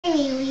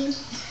Maylin.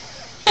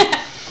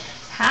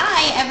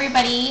 Hi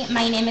everybody,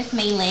 my name is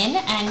Maylin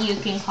and you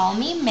can call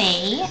me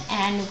May,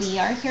 and we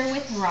are here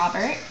with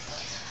Robert.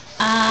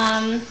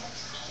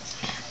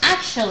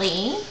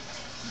 Actually,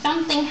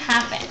 something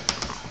happened.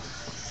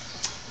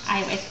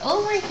 I was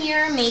over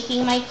here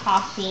making my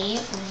coffee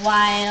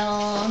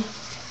while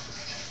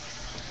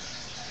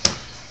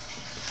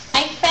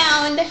I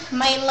found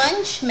my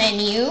lunch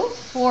menu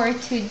for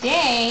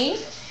today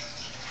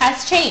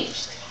has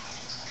changed.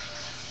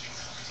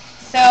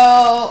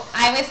 So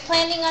I was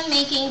planning on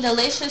making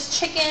delicious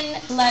chicken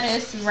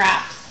lettuce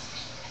wraps,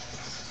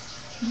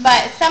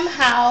 but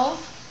somehow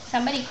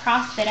somebody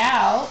crossed it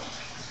out.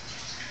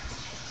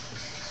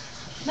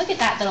 Look at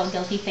that little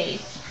guilty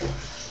face.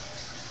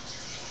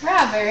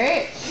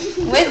 Robert,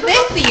 was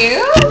this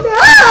you?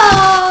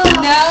 No!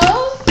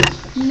 No?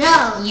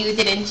 No. You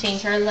didn't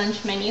change your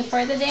lunch menu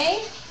for the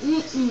day?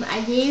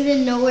 I didn't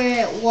even know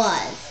where it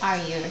was. Are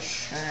you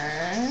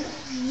sure?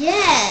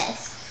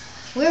 Yes.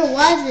 Where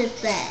was it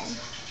then?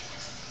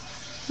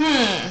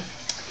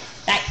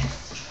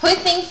 Who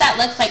thinks that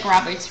looks like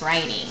Robert's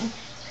writing?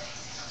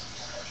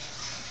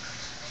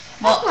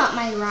 That's not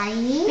my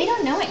writing. They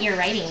don't know what your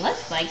writing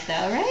looks like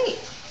though, right?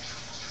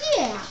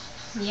 Yeah.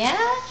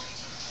 Yeah?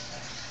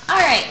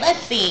 Alright,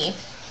 let's see.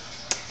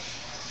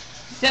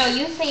 So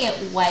you say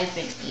it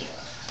wasn't you.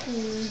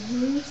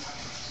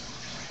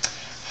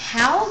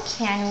 How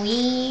can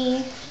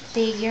we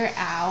figure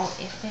out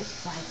if it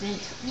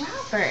wasn't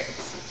Robert?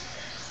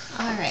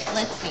 Alright,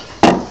 let's see.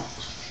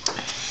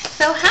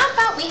 So how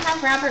about we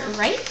have Robert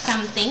write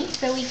something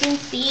so we can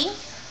see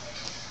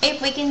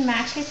if we can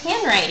match his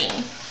handwriting.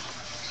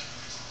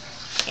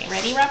 Okay,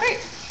 ready, Robert?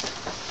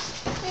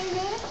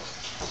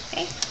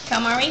 Okay,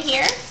 come over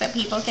here so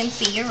people can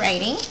see your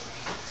writing.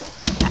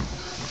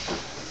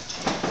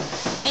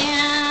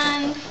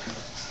 And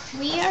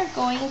we are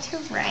going to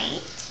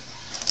write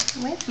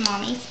with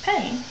Mommy's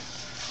pen.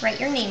 Write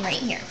your name right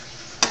here.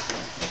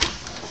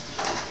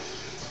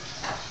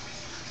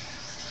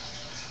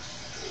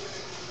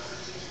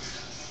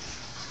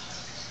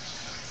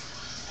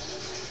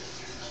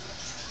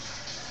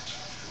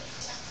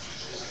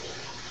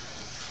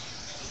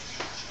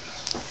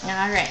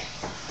 All right.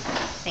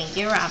 Thank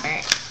you,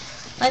 Robert.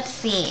 Let's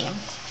see.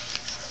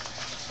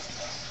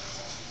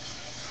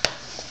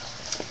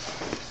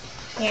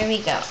 Here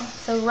we go.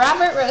 So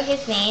Robert wrote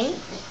his name.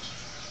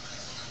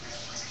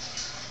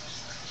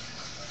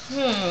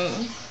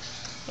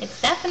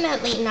 It's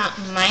definitely not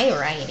my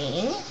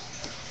writing.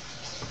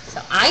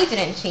 So I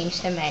didn't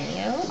change the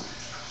menu.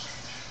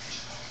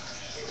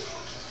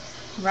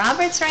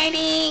 Robert's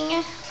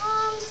writing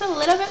is a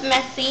little bit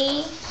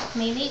messy.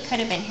 Maybe it could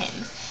have been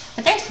him.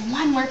 But there's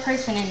one more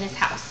person in this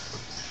house.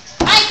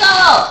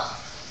 Michael!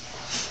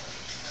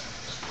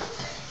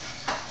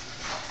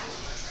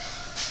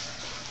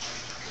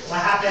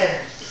 What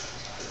happened?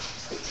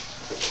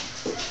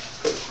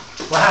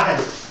 What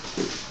happened?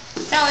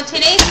 So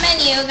today's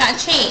menu got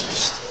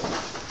changed.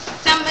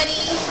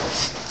 Somebody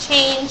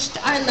changed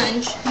our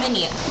lunch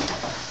menu.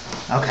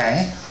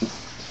 Okay.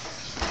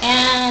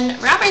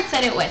 And Robert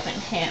said it wasn't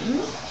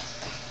him.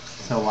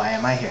 So why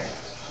am I here?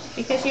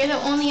 Because you're the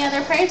only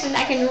other person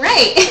that can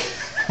write.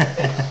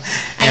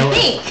 I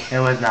think. It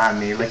was not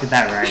me. Look at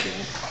that writing.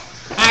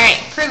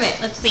 Alright, prove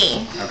it. Let's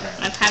see. Okay.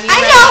 Let's have you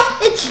I write.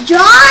 know. It's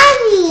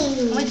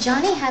Johnny. Well,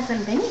 Johnny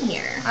hasn't been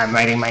here. I'm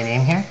writing my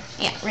name here?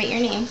 Yeah, write your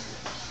name.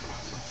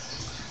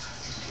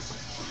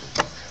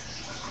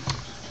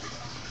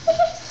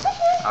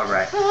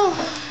 Alright.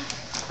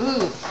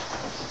 Ooh.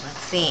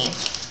 Let's see.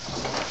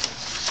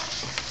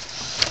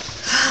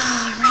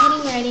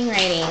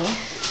 Writing.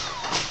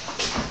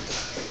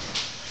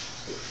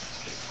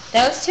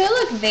 Those two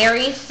look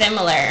very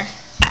similar.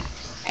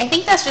 I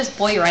think that's just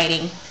boy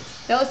writing.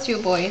 Those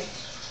two boys.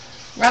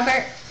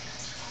 Robert,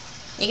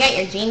 you got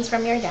your genes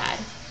from your dad.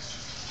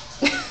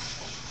 Let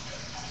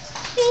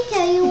me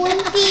tell you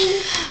one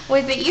thing.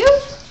 Was it you?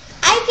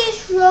 I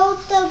just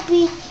wrote the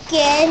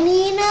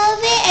beginning of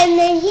it, and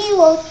then he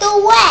wrote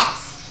the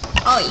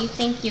rest. Oh, you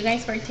think you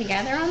guys were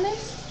together on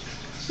this?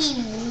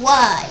 He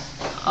was.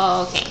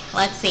 Oh, okay,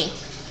 let's see.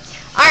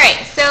 Alright,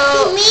 He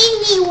so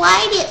made me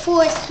write it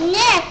for a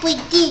snack, but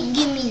didn't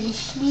give me the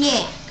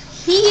snack.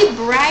 he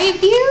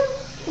bribed you?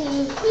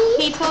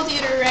 He told you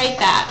to write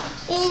that.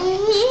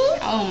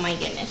 Oh my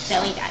goodness,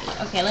 silly daddy.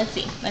 Okay, let's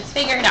see. Let's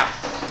figure it out.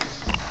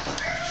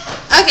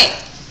 Okay,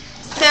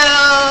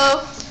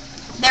 so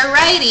their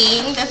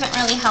writing doesn't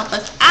really help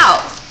us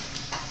out.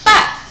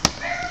 But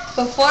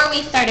before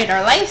we started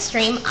our live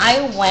stream,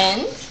 I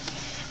went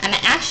and I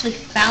actually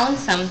found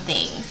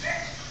something.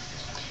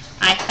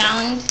 I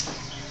found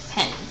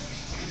pens.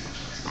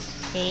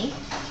 Okay,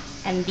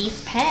 and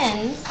these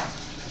pens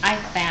I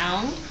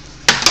found.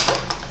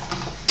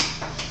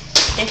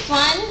 This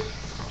one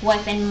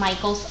was in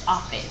Michael's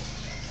office,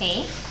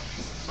 okay?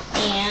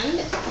 And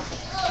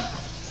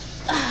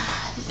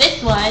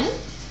this one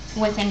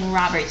was in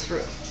Robert's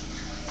room.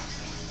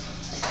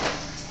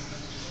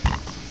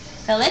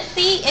 So let's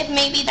see if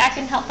maybe that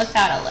can help us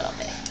out a little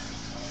bit.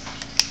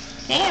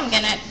 Okay, I'm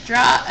gonna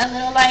draw a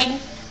little line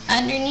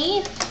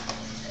underneath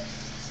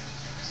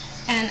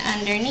and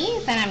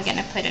underneath, and I'm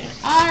gonna put an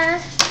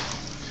R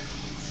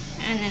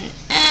and an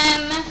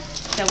M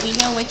so we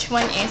know which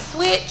one is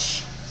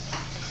which.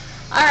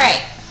 All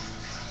right,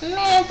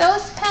 man,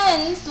 those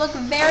pens look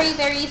very,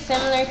 very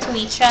similar to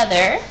each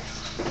other.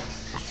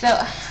 So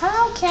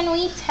how can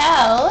we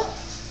tell?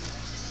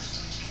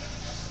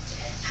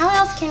 How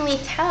else can we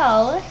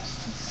tell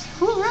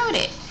who wrote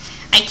it?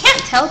 I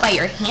can't tell by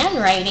your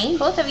handwriting.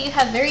 Both of you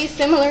have very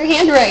similar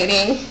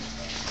handwriting.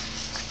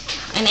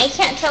 And I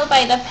can't tell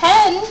by the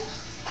pen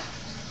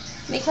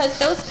because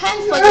those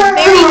pens look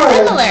very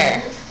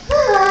similar.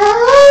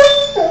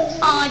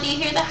 Oh, do you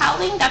hear the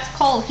howling? That's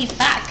Cole. He's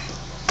back.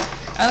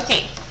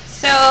 Okay,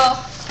 so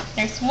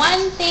there's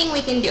one thing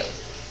we can do.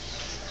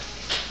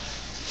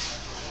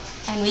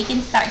 And we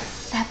can start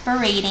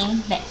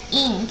separating the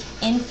ink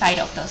inside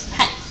of those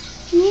pens.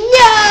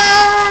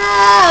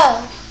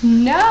 No!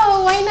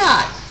 No, why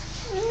not?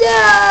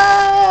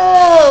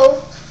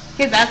 No!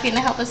 Because that's going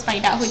to help us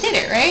find out who did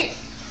it, right?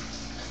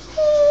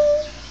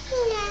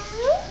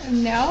 No.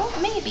 No,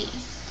 maybe.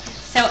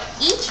 So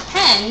each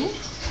pen,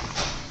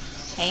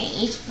 okay,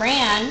 each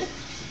brand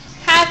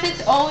has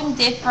its own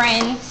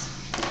different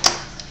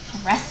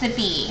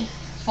recipe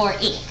for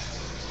ink.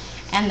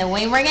 And the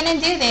way we're going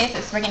to do this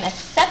is we're going to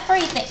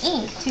separate the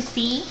ink to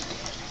see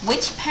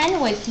which pen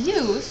was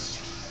used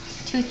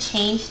to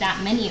change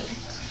that menu.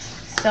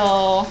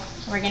 So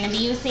we're going to be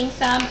using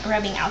some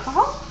rubbing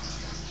alcohol,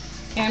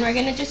 and we're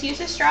going to just use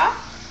a straw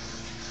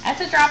as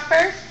a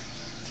dropper,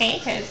 okay,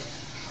 because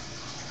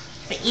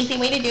it's an easy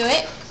way to do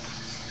it.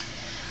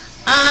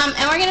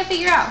 And we're going to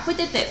figure out who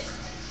did this.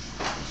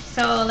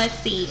 So let's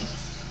see.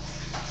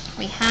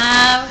 We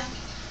have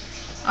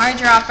our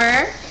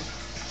dropper.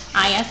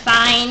 I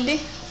assigned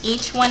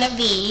each one of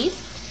these.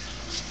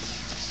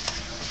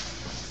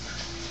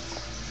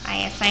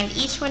 I assigned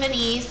each one of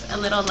these a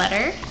little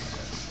letter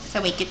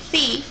so we could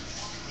see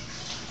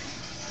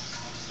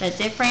the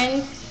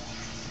difference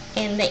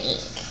in the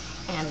ink.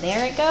 And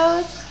there it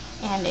goes,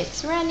 and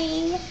it's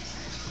running.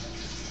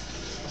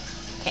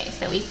 Okay,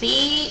 so we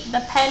see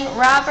the pen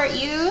Robert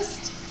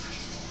used,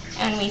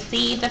 and we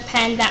see the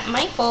pen that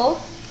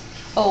Michael,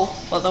 oh,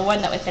 well, the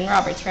one that was in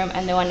Robert's room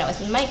and the one that was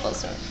in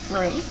Michael's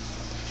room.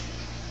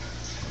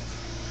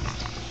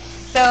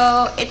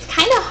 So it's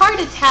kind of hard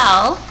to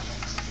tell.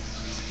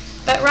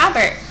 But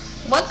Robert,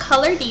 what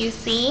color do you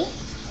see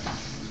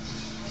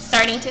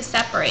starting to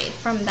separate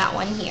from that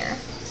one here?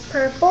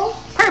 Purple?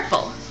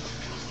 Purple.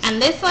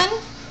 And this one?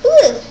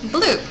 Blue.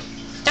 Blue.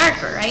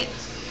 Darker, right?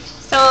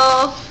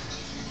 So,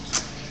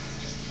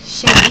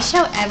 should we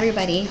show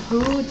everybody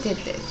who did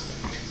this?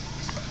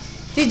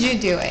 Did you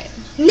do it?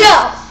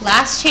 No.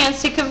 Last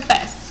chance to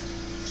confess.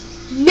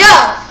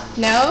 No.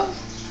 No?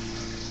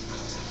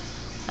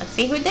 Let's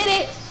see who did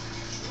it.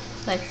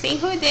 Let's see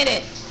who did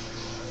it.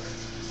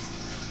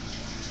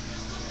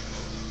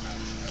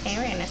 Okay,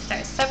 we're going to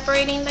start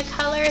separating the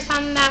colors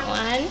on that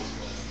one.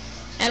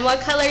 And what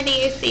color do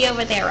you see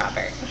over there,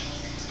 Robert?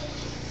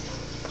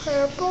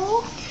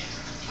 Purple.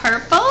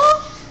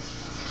 Purple?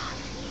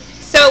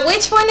 So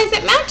which one is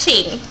it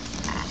matching?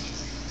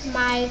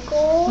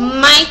 Michael.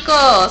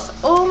 Michael's.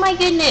 Oh my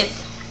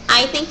goodness.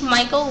 I think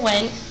Michael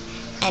went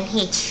and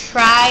he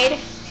tried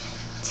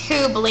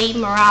to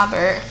blame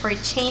Robert for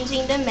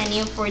changing the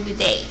menu for the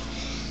day.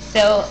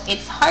 So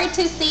it's hard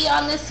to see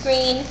on the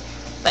screen,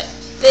 but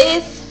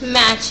this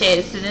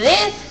matches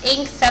this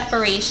ink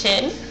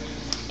separation.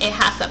 It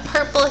has a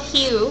purple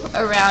hue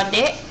around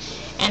it,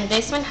 and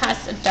this one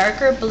has a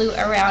darker blue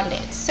around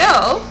it.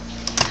 So,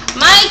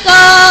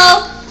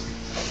 Michael!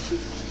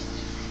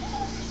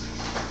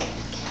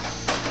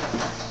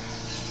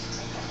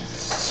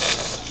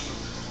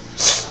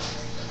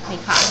 We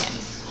caught him.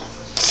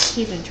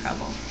 He's in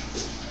trouble.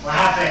 What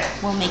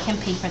happened? We'll make him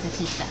pay for the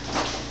pizza.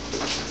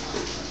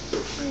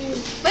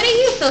 What are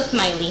you so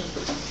smiley?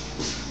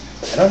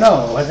 I don't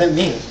know. It wasn't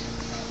me.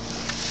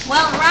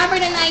 Well,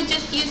 Robert and I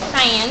just used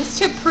science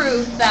to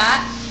prove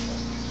that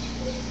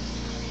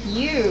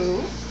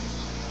you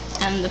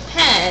and the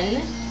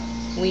pen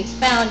we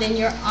found in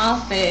your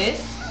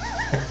office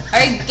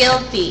are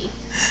guilty.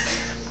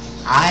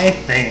 I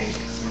think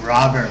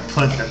Robert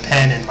put the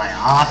pen in my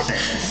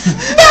office.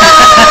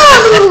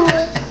 No!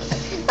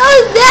 That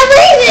was never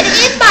even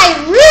in my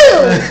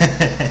room.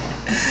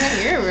 Not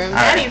your room, All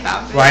right. Daddy's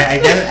office. Well,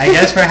 I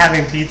guess we're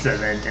having pizza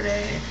then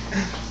today.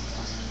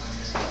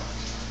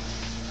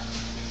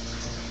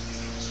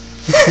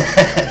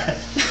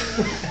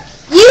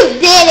 You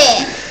did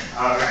it.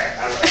 All right.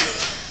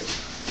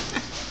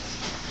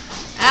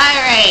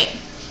 Alright,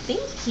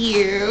 thank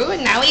you.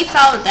 Now we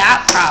solved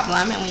that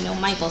problem and we know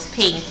Michael's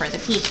paying for the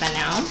pizza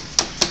now.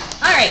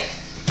 Alright,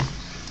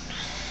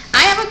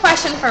 I have a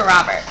question for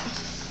Robert.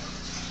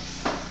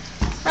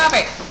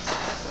 Robert,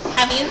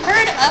 have you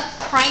heard of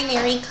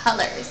primary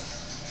colors?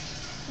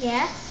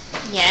 Yes.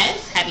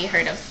 Yes. Have you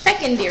heard of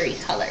secondary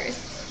colors?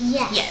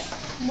 Yes. Yes.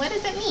 What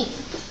does it mean?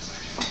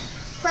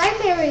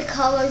 Primary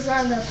colors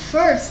are the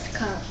first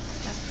color.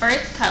 The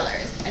first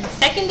colors. And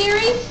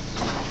secondary?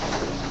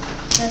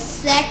 The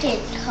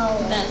second color.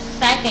 The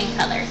second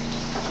color.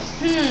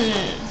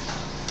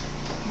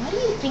 What do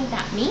you think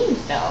that means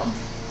though?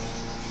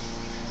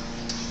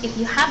 If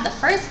you have the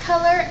first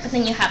color, but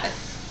then you have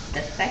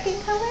the second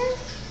color?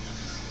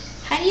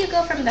 How do you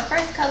go from the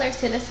first color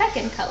to the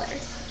second color?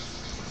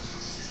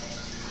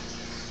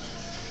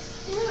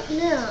 I don't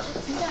know.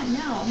 You don't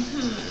know.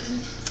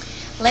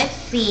 Let's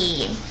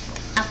see.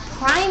 A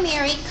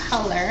primary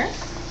color.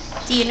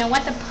 Do you know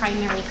what the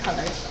primary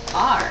colors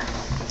are?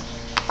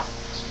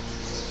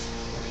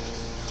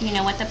 Do you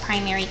know what the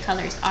primary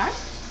colors are?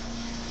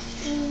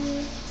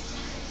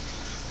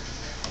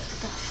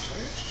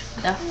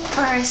 The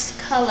first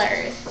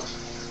colors.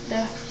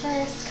 The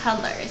first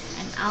colors.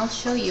 And I'll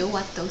show you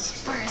what those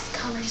first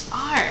colors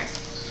are.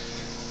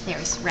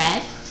 There's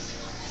red.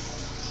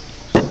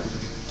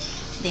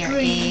 There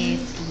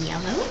is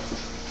yellow.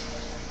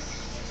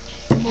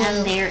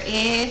 And there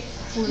is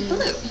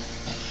blue.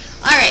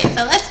 Alright,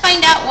 so let's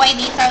find out why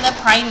these are the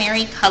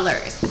primary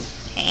colors.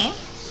 Okay?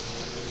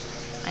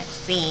 Let's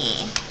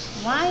see.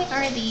 Why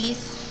are these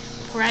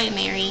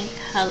primary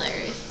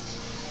colors?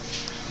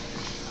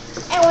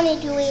 I want to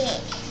do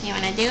it. You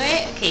want to do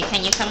it? Okay,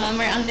 can you come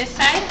over on this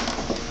side?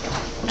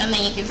 And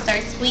then you can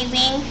start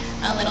squeezing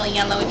a little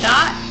yellow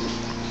dot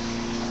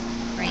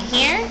right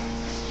here.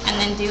 And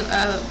then do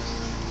a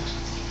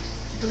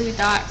blue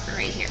dot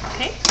right here,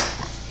 okay?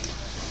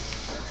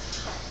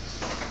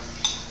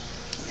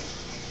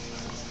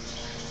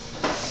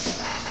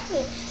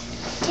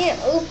 Can't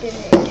open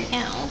it.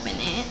 Can't open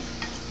it.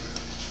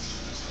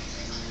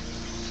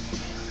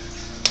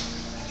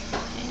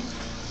 Okay.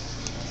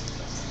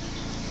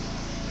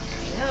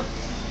 There you go.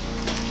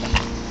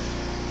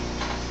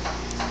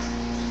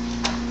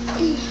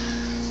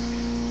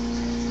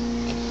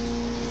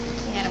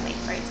 You gotta wait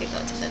for it to go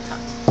to the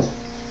top.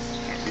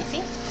 Here, let me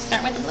see.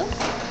 Start with the blue.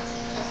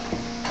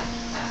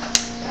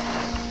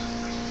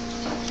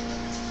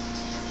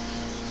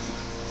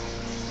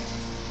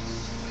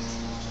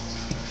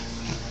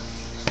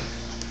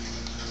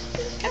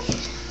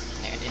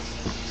 There it is.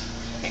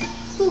 Here.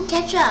 Ooh,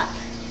 ketchup.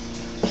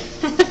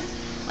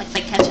 Looks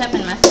like ketchup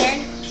and mustard.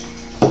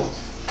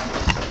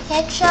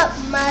 Ketchup,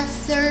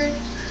 mustard.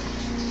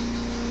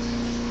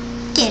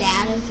 Get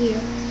out of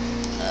here.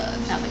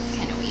 That looks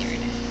kind of weird.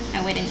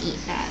 I wouldn't eat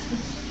that.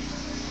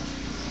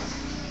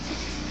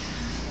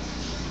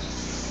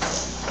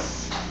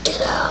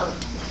 Get out.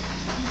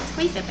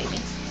 Squeeze it, baby.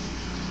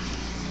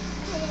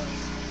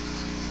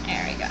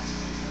 There we go.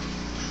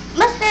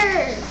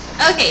 Mustard.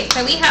 Okay,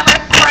 so we have our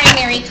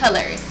primary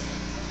colors.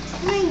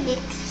 Can I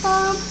mix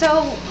them?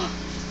 So,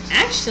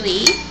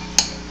 actually,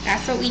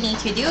 that's what we need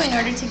to do in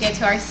order to get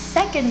to our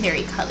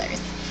secondary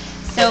colors.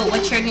 So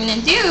what you're going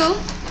to do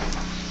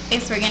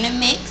is we're going to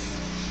mix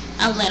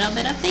a little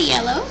bit of the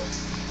yellow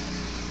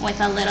with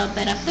a little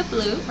bit of the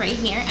blue right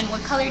here. And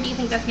what color do you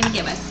think that's going to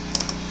give us?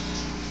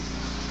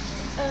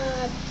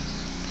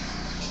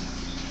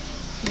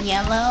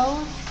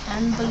 Yellow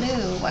and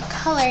blue. What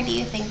color do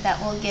you think that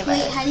will give us?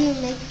 Wait, how do you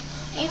make?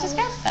 You just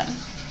grab some.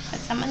 Put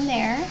some in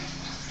there.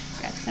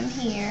 Grab some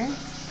here.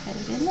 Put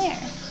it in there.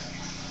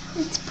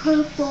 It's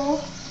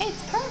purple.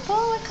 It's purple.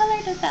 What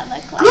color does that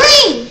look like?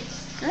 Green.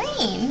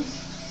 Green.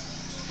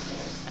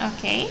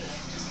 Okay.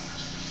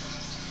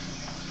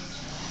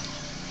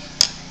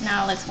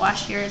 Now let's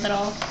wash your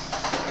little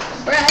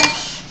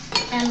brush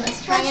and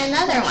let's try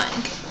another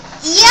one.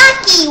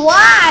 Yucky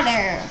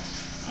water.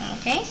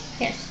 Okay.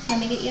 Here, let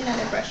me get you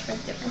another brush for a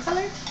different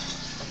color.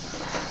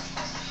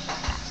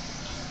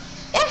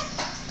 Yeah.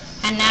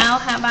 And now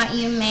how about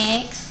you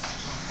mix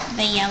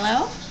the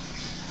yellow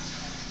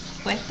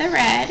with the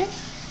red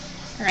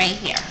right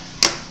here.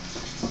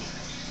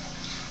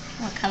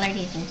 What color do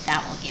you think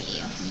that will give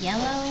you?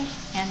 Yellow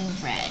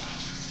and red.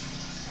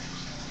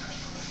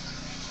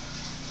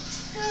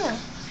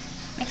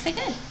 Mix it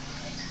good.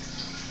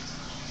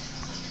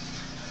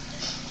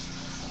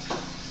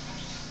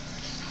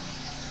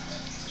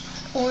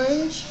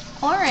 Orange.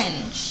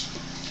 Orange.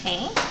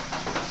 Okay.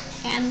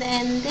 And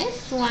then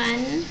this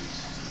one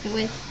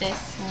with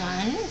this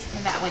one. So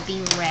that would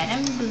be red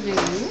and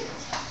blue.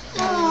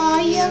 Oh,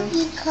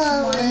 yucky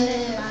color.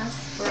 One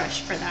last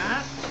brush for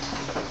that.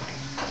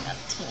 A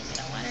teeny bit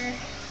of water.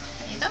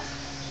 There you go.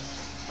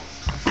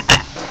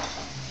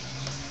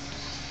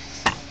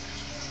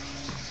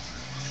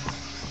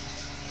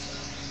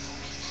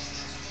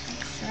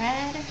 Mix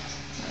red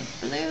with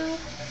blue.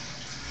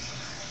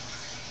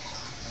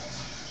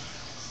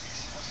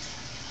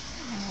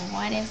 And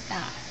what is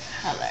that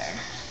color?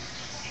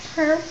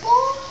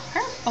 Purple.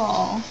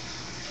 Purple.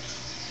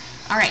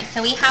 Alright,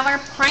 so we have our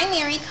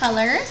primary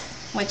colors,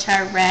 which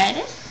are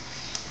red,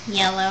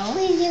 yellow,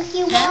 Please,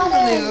 yucky and water.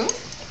 blue.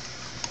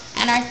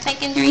 And our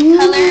secondary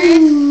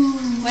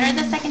colors, what are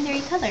the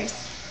secondary colors?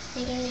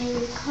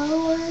 Secondary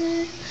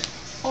color.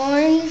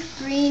 Orange,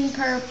 green,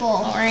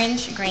 purple.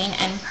 Orange, green,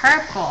 and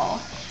purple.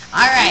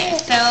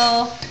 Alright,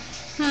 so,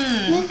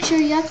 Mix your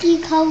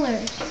yucky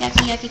colors.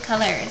 yucky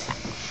colors.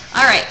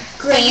 Alright,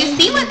 so you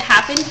see what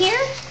happened here?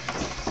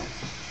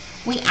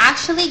 We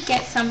actually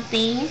get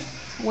something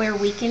where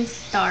we can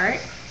start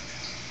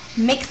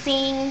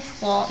mixing,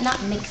 well,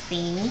 not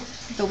mixing,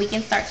 but we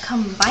can start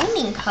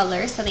combining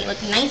colors so they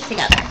look nice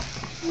together.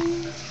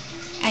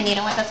 And you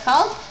know what that's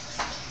called?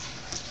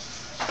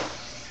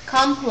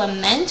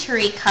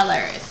 Complementary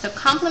colors. So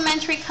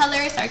complementary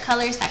colors are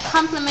colors that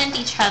complement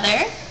each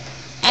other.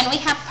 And we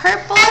have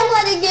purple I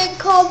want to get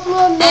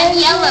complimentary. and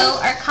yellow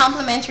are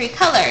complementary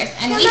colors.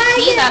 And we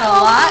see that a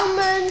lot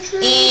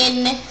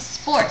in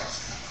sports.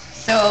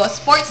 So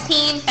sports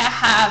teams that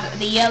have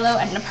the yellow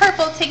and the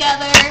purple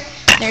together.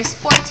 There's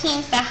sport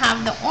teams that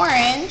have the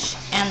orange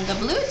and the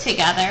blue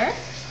together.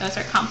 Those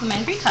are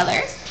complementary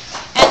colors.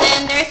 And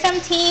then there's some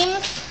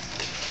teams,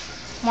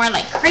 more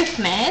like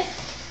Christmas,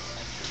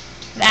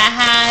 that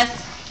has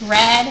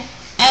red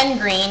and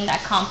green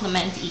that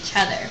complement each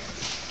other.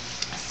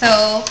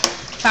 So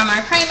from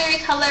our primary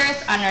colors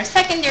and our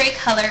secondary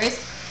colors,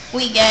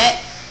 we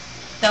get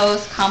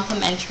those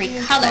complementary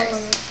colors.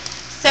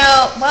 So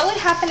what would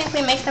happen if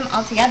we mix them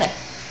all together?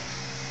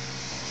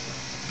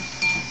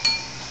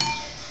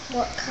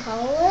 What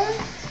color?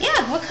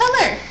 Yeah, what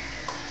color?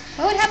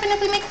 What would happen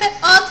if we mix it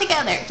all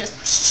together?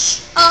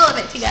 Just all of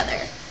it together.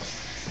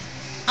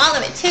 All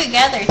of it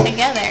together,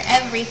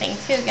 everything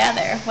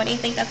together. What do you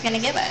think that's going to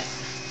give us?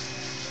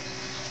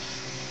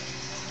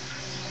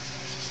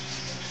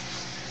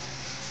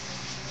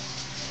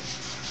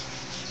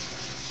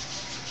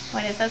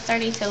 What is that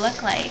starting to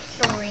look like?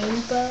 A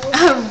rainbow.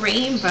 A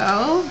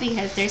rainbow,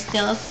 because they're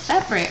still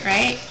separate,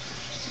 right?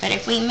 But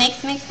if we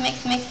mix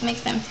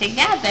them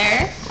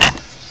together,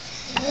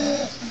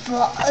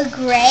 A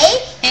gray?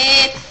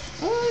 it's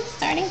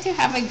starting to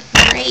have a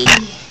gray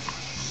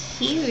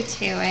hue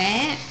to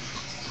it.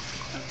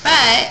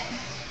 But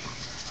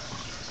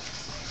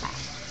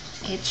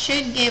it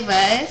should give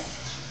us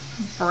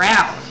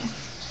brown,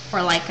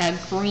 or like a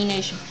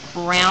greenish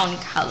brown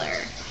color.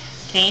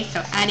 Okay,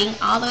 so adding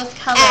all those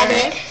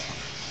colors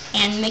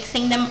and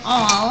mixing them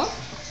all,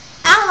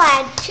 I'll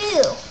add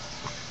 2.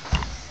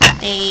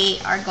 they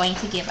are going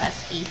to give us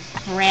a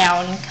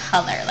brown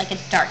color, like a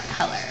dark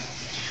color.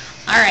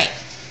 Alright,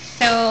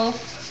 so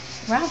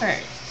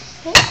Robert,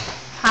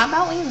 how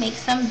about we make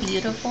some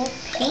beautiful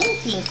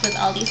paintings with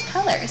all these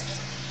colors?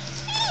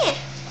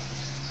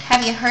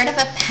 Have you heard of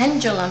a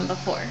pendulum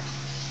before?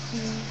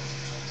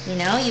 You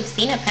know, you've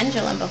seen a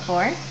pendulum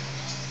before.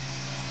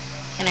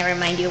 Can I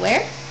remind you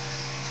where?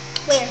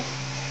 Where?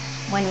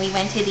 When we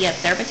went to the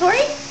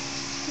observatory?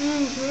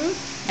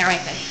 There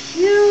was a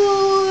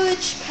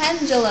huge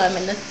pendulum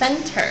in the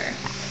center.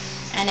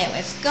 And it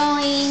was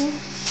going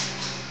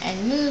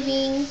and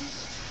moving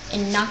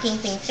and knocking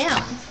things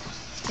down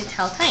to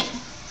tell time.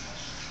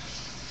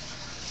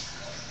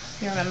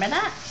 You remember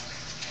that?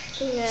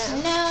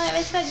 No, it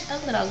was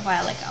a little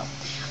while ago.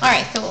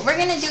 Alright, so what we're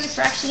going to do is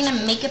we're actually going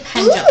to make a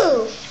pendulum.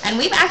 Ooh. And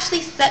we've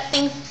actually set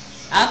things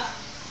up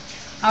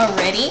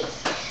already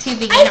to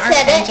begin our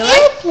set pendulum. an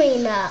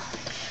airplane up.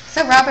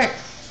 So Robert,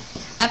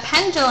 a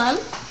pendulum,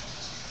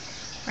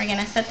 we're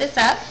going to set this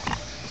up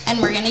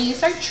and we're going to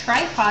use our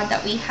tripod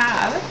that we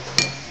have.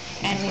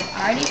 And we've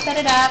already set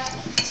it up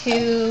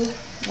to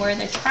where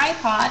the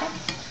tripod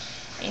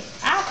is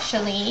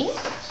actually,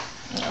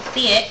 and you'll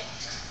see it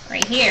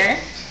right here.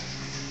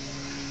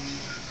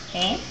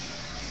 Okay,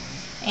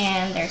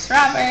 and there's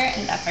Robert,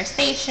 and that's our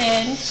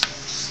station,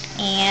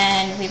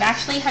 and we've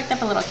actually hooked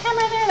up a little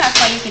camera there. That's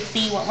why you can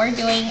see what we're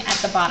doing at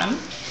the bottom.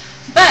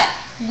 But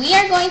we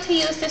are going to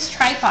use this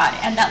tripod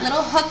and that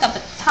little hook up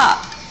at the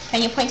top.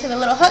 Can you point to the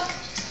little hook?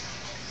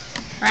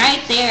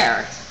 Right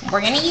there.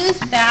 We're going to use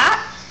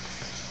that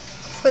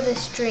For the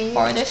string.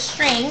 for the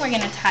string. We're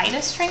going to tie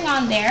the string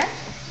on there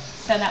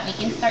so that we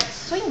can start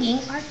swinging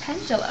our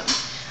pendulum.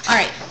 All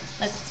right,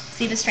 let's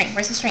see the string.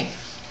 Where's the string?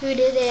 Who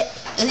did it?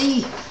 I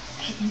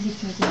think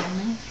it's making a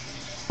mess.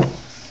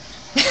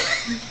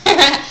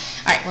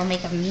 Alright, we'll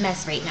make a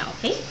mess right now,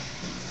 okay?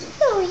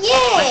 Oh,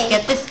 yay! Let's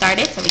get this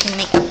started so we can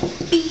make a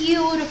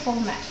beautiful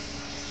mess.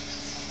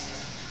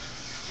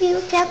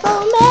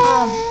 Beautiful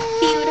mess.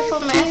 Beautiful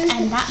mess,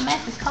 and that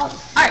mess is called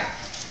art.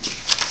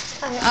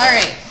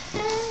 Alright,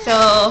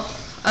 so,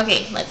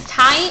 okay, let's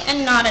tie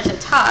a knot at the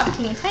top.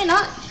 Can you tie a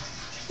knot?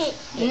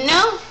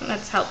 No?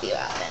 Let's help you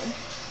out then.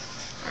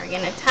 We're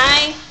going to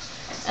tie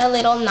a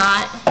little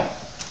knot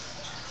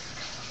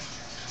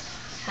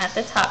at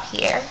the top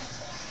here.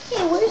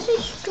 Hey, where's the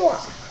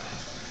straw?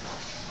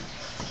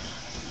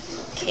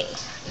 Okay,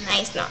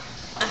 nice knot.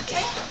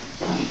 Okay.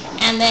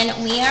 And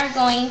then we are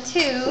going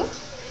to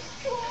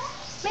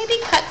maybe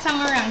cut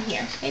somewhere around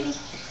here. Maybe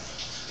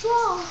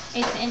Straw.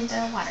 it's in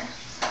the water.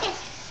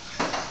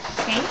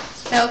 Okay,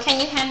 so can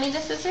you hand me the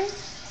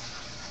scissors?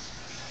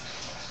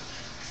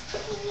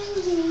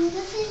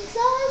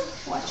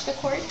 Watch the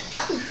cord.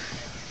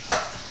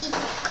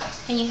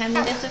 Can you hand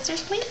me the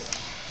scissors, please?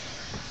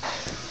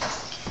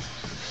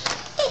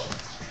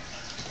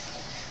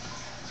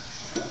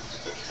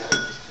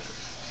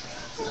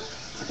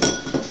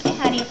 Okay,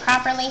 how do you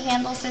properly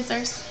handle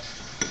scissors?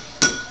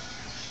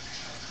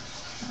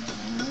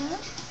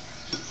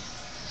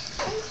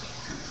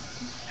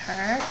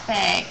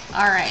 Perfect.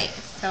 All right,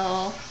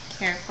 so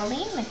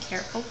carefully, in a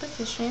careful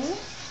position,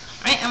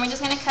 Alright, and we're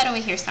just going to cut over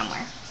here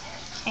somewhere.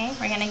 Okay,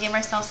 we're going to give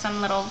ourselves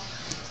some little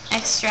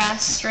extra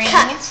string.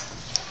 Cut.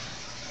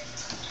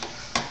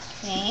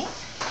 Okay.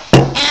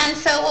 And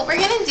so what we're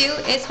going to do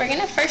is we're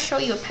going to first show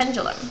you a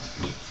pendulum.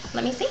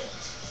 Let me see.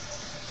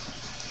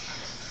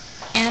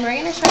 And we're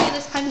going to show you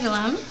this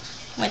pendulum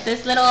with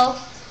this little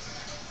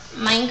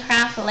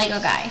Minecraft Lego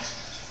guy.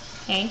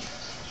 Okay.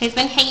 He's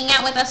been hanging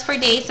out with us for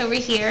days over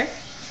here.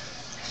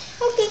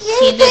 Okay,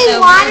 He did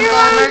the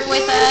homework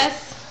with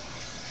us.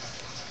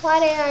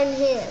 Water on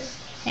him.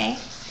 Okay.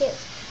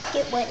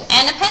 Get wet.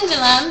 And a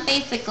pendulum,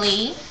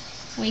 basically,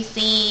 we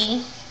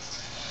see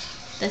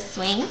the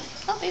swing.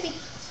 Oh, baby.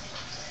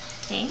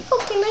 Okay.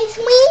 Oh, can I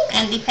swing?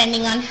 And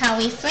depending on how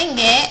we swing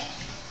it,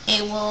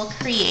 it will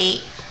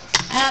create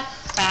up,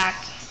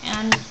 back,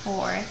 and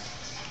forth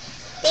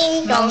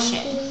Ding dong,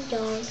 motion. ding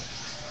dong.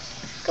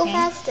 Go Okay.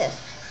 faster.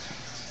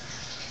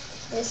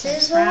 This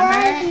There's is the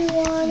ride you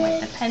Robert wanted.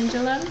 with the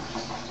pendulum.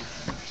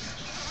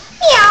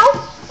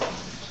 Meow.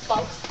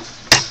 Oh.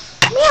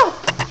 Meow.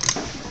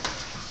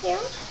 Meow.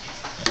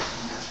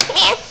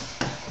 Meow.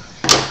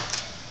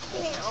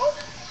 Meow.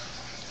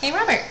 Hey,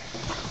 Robert.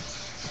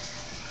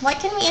 What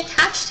can we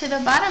attach to the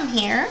bottom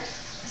here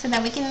so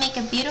that we can make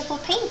a beautiful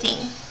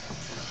painting?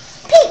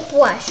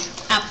 Paintbrush.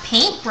 A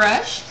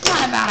paintbrush?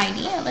 Not a bad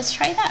idea. Let's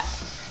try that.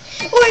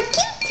 Or a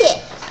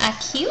Q-tip. A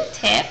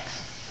Q-tip?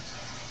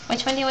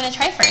 Which one do you want to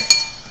try first?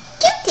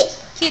 Q-tip.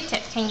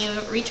 Q-tip. Can you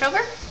reach over?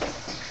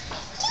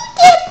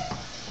 Q-tip.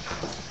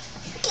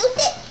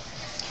 Q-tip.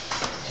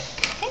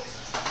 Okay.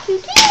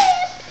 Q-tip.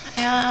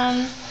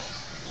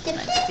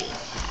 Let's see.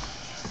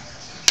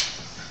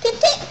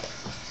 Q-tip.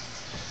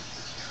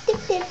 Tip,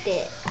 tip,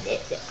 tip.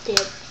 Tip, tip,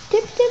 tip.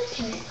 Tip, tip,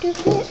 tip, tip,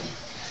 tip.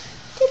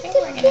 Okay,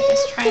 we're going to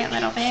just try it a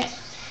little bit.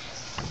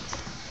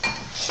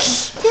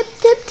 Tip,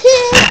 tip,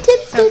 tip,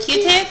 tip, So tip,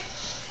 Q-tip.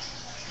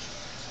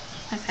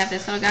 Let's have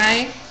this little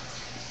guy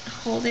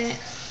hold it.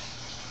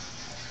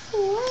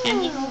 Wow.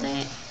 Can he hold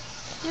it?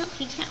 Nope,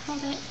 he can't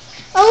hold it.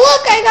 Oh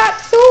look, I got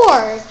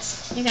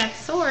swords. You got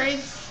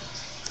swords.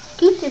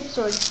 Q-tip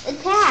swords.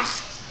 Attack.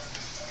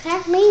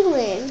 Attack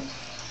Maylin.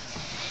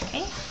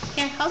 Okay,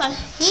 here, hold on.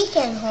 He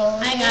can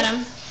hold I got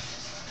him.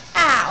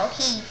 Ow,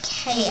 he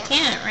He can't.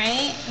 can't,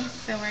 right?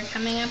 So we're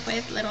coming up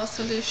with little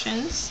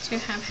solutions to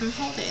have him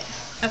hold it.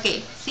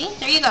 Okay, see?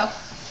 There you go.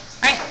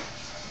 Alright.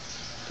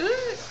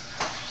 Ooh.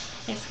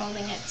 He's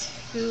holding it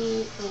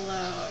too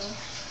low.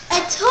 A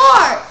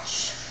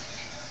torch.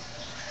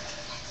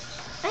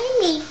 I'm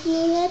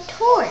making a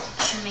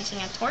torch. I'm making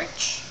a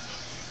torch.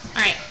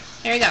 Alright,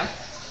 here we go.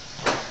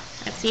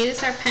 Let's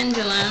use our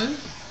pendulum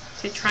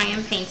to try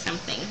and paint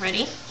something.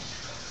 Ready?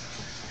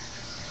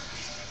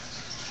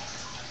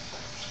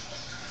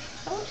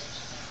 Oh.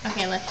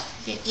 Okay,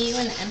 let's get you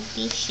an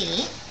empty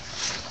sheet.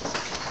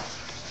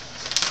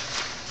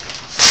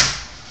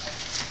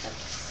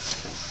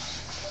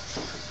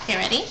 Okay,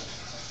 ready?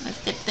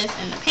 Let's dip this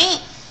in the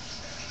paint.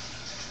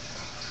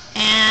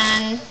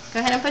 And go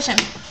ahead and push him.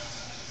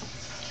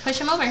 Push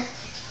him over.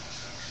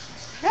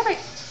 Robert.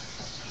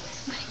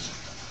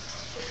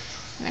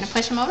 We're gonna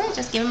push him over.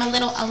 Just give him a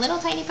little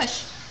tiny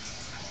push.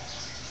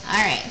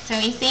 All right. So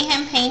we see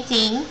him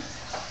painting.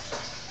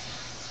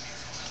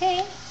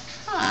 Okay.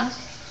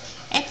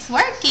 It's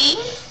working.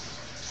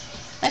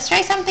 Let's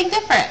try something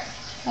different.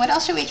 What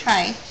else should we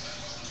try?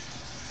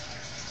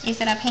 Is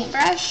it a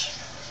paintbrush?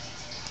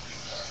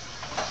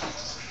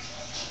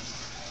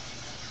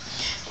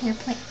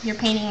 You're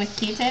painting with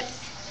Q-tips?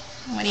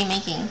 What are you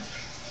making?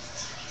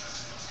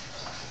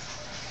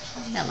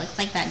 That looks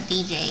like that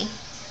DJ.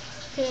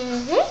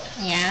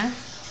 Mm-hmm. Yeah?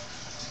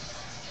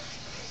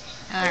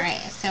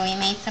 Alright, so we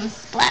made some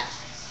splat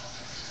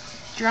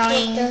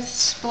drawing,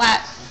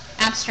 splat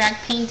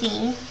abstract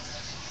painting.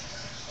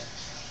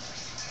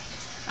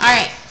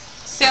 Alright,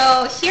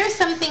 so here's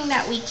something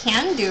that we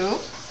can do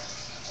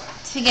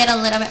to get a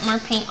little bit more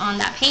paint on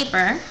that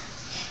paper,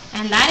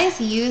 and that is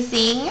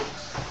using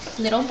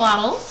little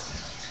bottles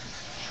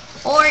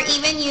or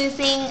even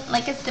using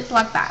like a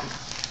Ziploc bag.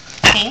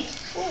 Okay?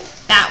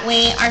 That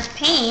way our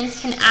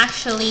paints can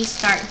actually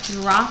start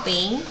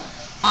dropping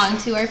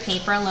onto our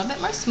paper a little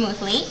bit more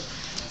smoothly.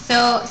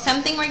 So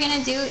something we're going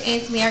to do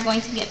is we are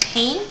going to get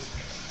paint.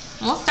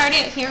 We'll start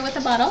it here with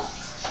a bottle.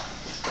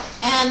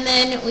 And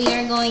then we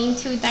are going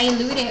to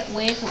dilute it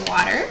with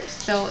water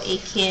so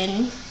it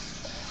can...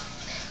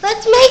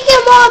 Let's make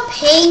it more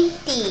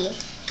painty.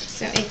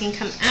 So it can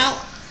come out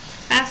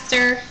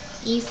faster,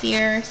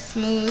 easier,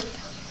 smooth.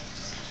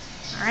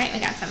 Alright, we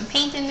got some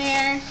paint in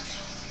there.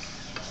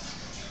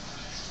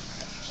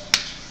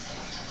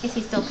 Is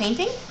he still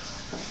painting?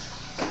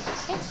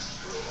 Okay.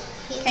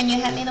 Can you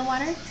hand me the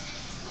water?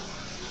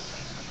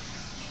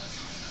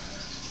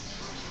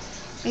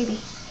 Baby,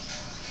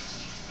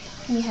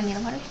 can you hand me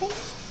the water, please?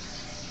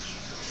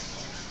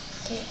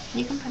 Okay.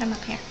 You can put him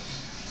up here.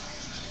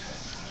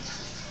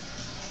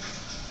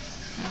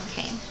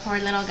 Okay, poor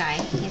little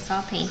guy. He's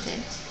all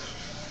painted.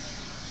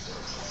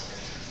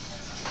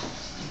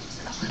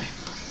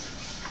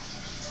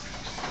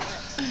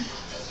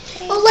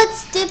 Well,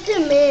 let's dip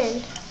him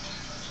in.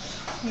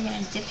 You're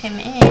gonna dip him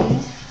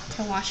in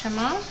to wash him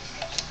off?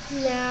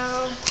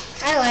 No,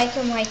 I like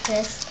him like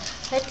this.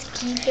 Let's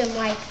keep him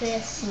like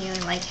this. You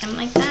like him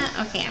like that?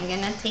 Okay, I'm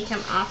gonna take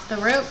him off the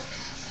rope.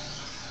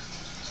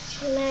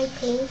 Can I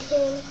paint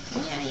him?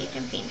 Yeah, you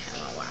can paint him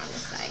while we're on the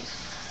side.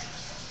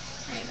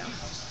 There you go.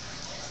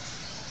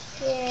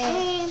 Yeah.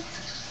 Okay.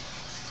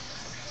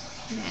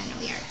 Then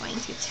we are going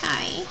to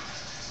tie.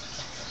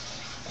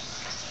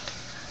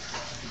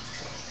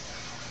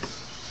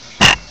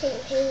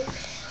 Paint.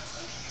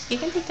 You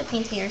can take the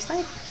paint to your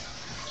side.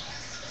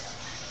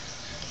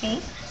 Okay.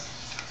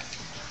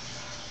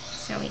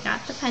 So we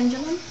got the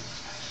pendulum.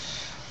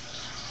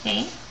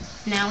 Okay.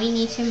 Now we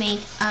need to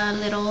make a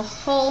little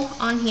hole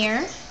on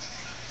here.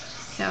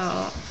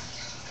 So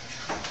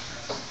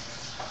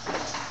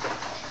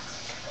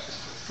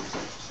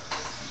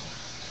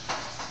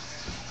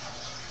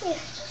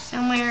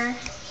somewhere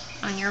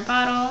on your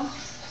bottle.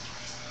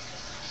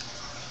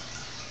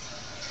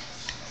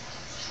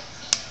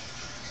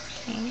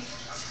 Okay,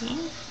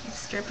 see,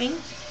 it's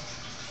dripping.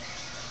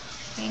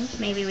 Okay,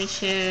 maybe we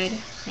should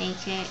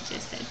make it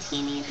just a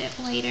teeny bit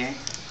lighter.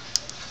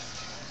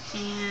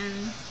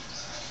 And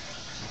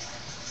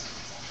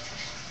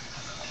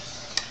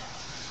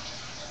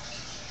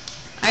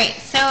alright,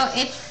 so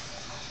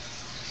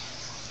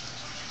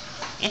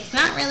it's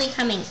not really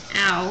coming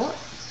out,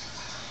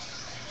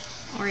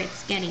 or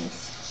it's getting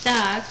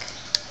stuck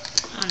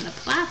on the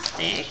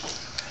plastic.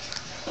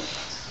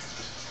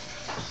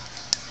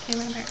 Okay,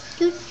 Robert,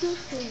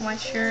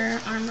 wash your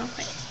arm real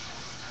quick.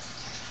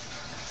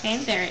 Okay,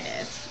 there it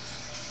is.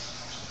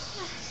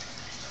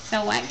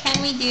 So what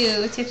can we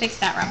do to fix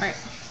that, Robert?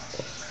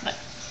 Look.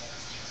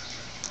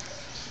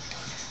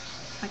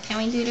 What can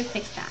we do to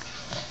fix that?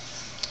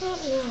 I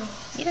don't know.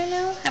 You don't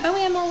know? How about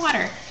we have more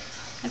water?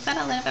 Let's add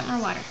a little bit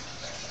more water.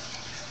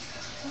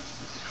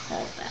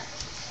 Hold that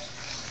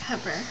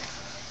cover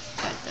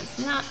so it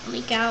does not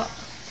leak out.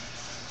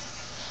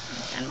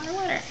 Let's add more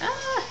water.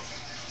 Ah!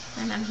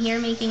 And I'm here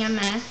making a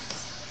mess.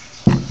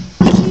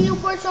 Can you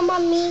pour some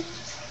on me?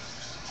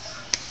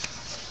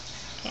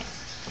 Okay.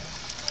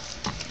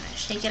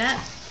 Shake it up.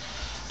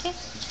 Okay.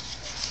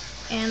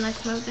 And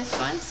let's move this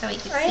one so we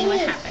can see what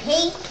happens.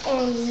 Paint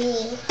on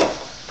me.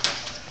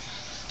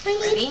 I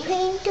Ready? need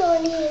paint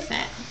on it.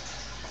 Set.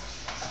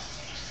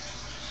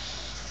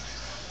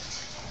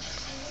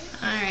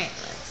 Alright,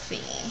 let's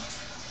see.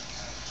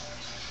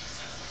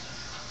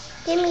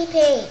 Give me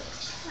paint.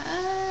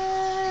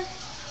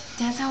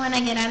 Doesn't want to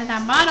get out of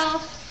that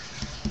bottle.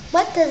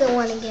 What doesn't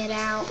want to get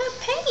out? The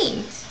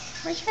paint.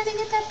 We're trying to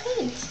get that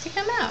paint to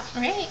come out,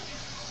 right?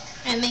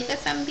 And make us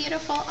some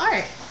beautiful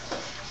art.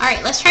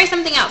 Alright, let's try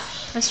something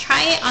else. Let's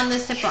try it on the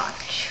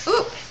Ziploc.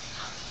 Ooh!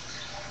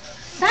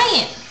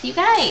 Science, you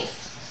guys.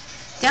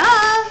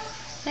 Duh!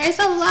 There's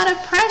a lot of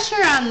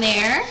pressure on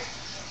there.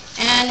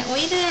 And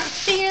we didn't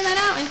figure that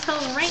out until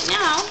right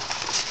now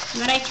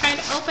that I tried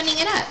opening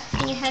it up.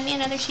 Can you hand me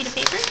another sheet of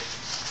paper?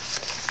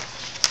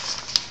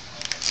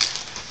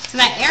 So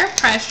that air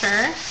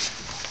pressure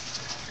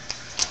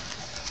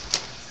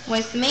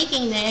was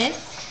making this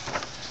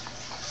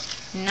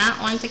not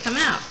want to come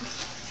out.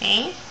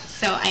 Okay,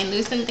 so I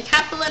loosened the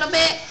cap a little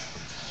bit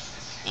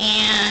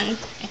and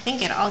I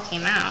think it all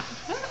came out.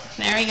 Oh,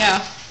 there we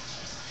go.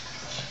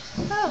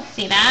 Oh,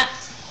 see that?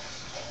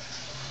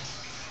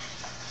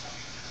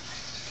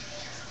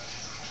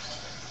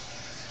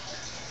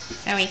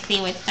 So we see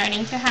what's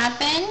starting to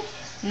happen.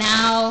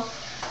 Now,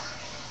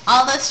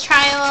 all those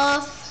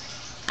trials,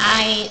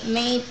 I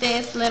made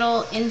this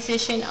little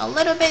incision a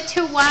little bit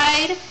too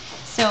wide,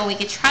 so we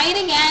could try it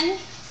again.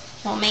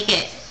 We'll make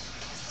it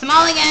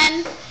small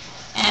again,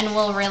 and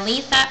we'll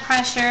release that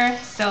pressure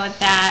so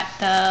that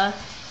the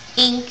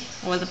ink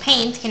or the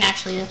paint can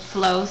actually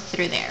flow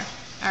through there.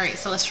 Alright,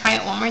 so let's try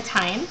it one more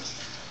time.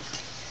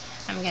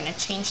 I'm going to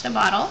change the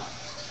bottle.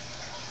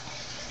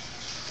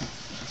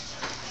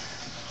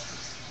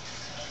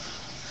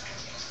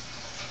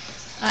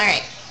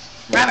 Alright,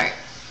 Robert,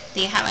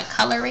 do you have a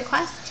color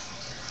request?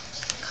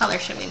 What color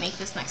should we make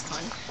this next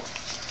one?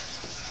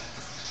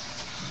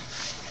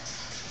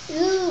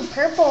 Ooh,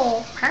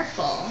 purple.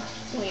 Purple.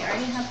 We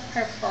already have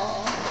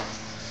purple.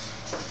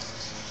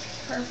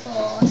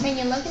 Purple. Can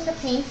you look in the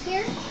paints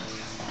here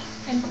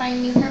and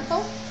find me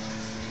purple?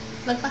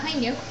 Look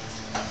behind you.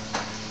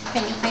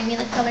 Can you find me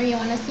the color you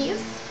want us to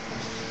use?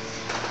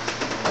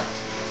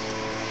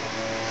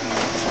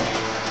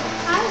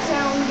 I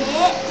found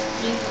it.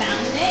 You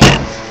found it?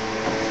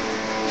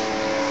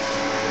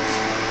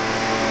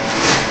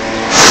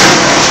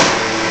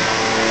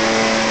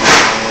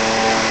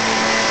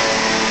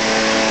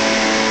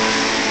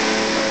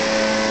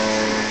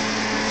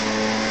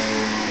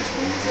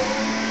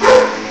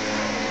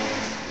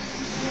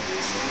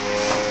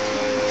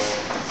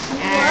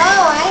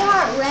 Whoa, I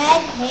got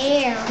red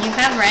hair. You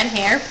have red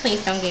hair?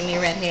 Please don't give me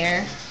red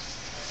hair.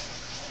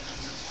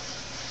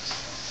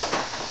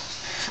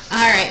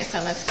 Alright, so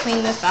let's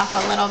clean this off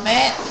a little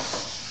bit.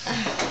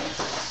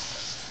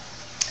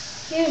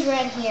 Here's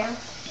red hair.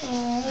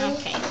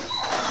 Okay.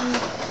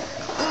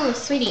 Ooh,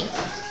 sweetie,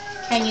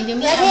 can you do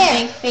me Red a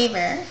hair. big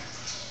favor?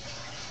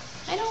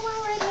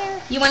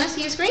 You want us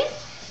to use green?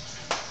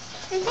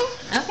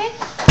 Mm-hmm. Okay.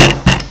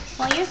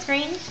 We'll use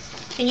green.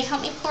 Can you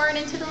help me pour it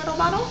into the little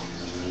bottle?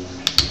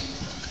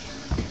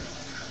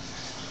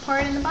 Pour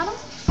it in the bottle.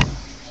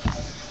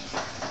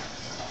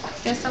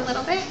 Just a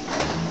little bit.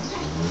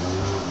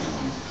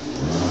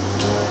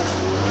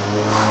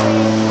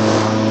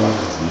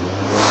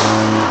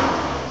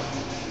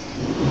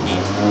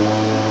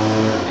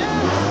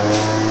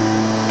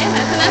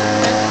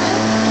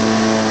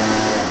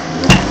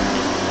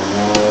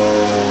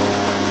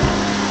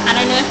 I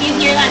don't know if you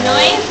hear that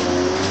noise.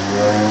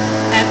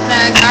 That's the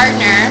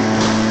gardener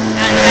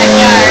out in the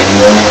backyard.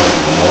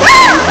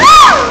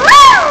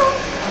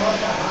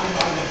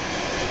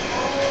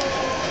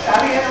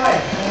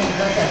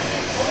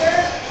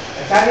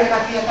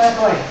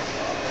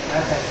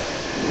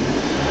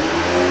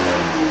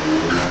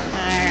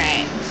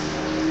 Alright.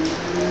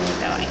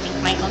 So I think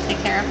Mike will take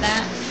care of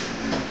that.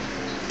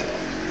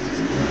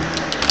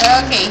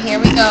 Okay, here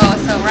we go.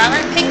 So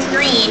Robert picked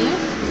green.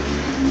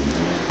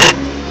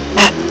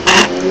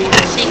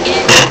 Shake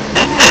it.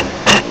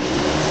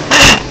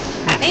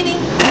 Baby.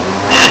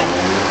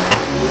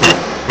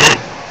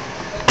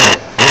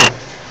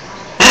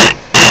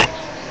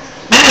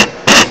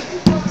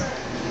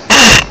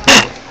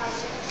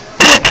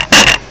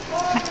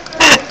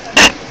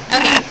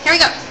 Okay, here we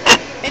go.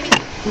 Baby.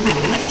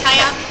 Let's tie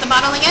up the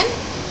bottle again.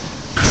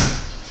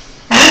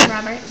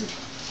 Robert.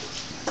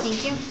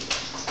 Thank you.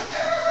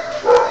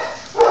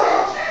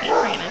 Okay,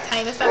 we're going to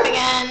tie this up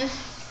again.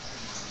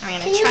 We're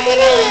going to try Can you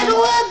again. put a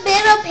little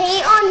bit of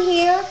paint on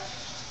here?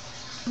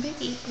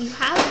 Baby, you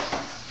have,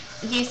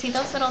 do you see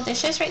those little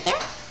dishes right there?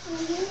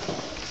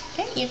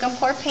 Mm-hmm. Okay, you can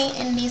pour paint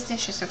in these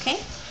dishes,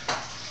 okay?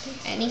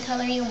 Any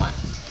color you want.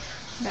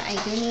 But I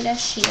do need a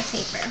sheet of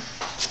paper.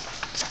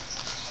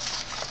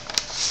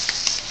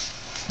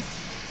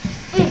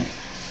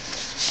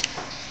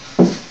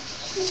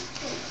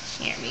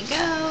 Here we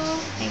go.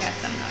 I got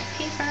some more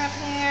paper up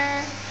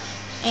there.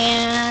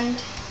 And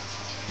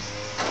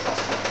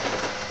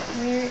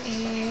where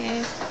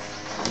is...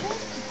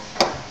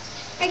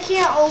 I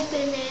can't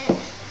open it.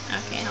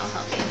 Okay, I'll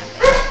help you with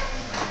it.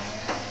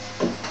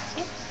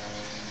 Okay.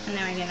 And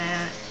then we're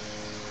gonna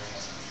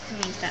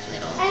make that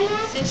little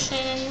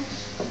position.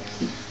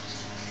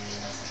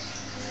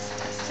 Just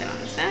test it on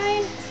the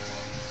side.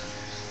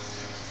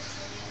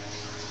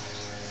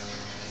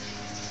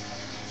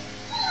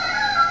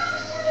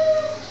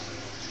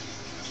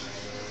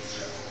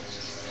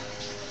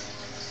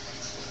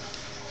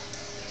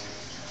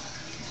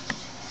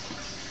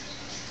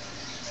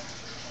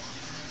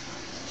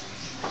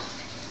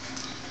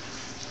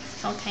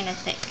 Still kind of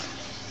thick.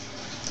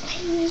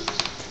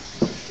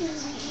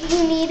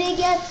 You need to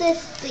get this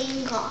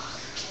thing off.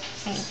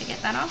 I need to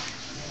get that off.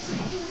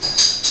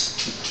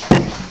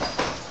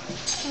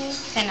 Okay,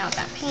 thin out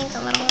that paint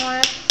a little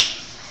more.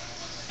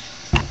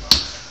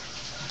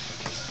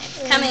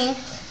 It's coming.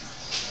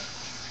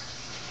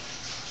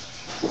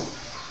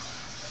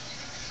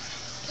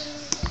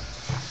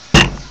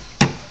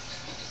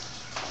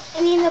 I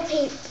need the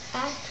paint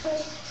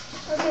actually.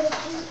 I'll get a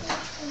paint.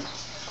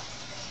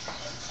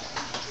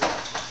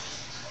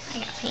 I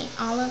got paint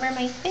all over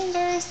my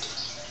fingers.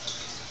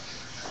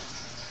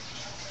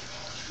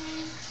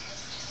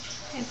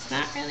 It's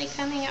not really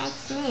coming out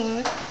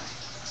smooth.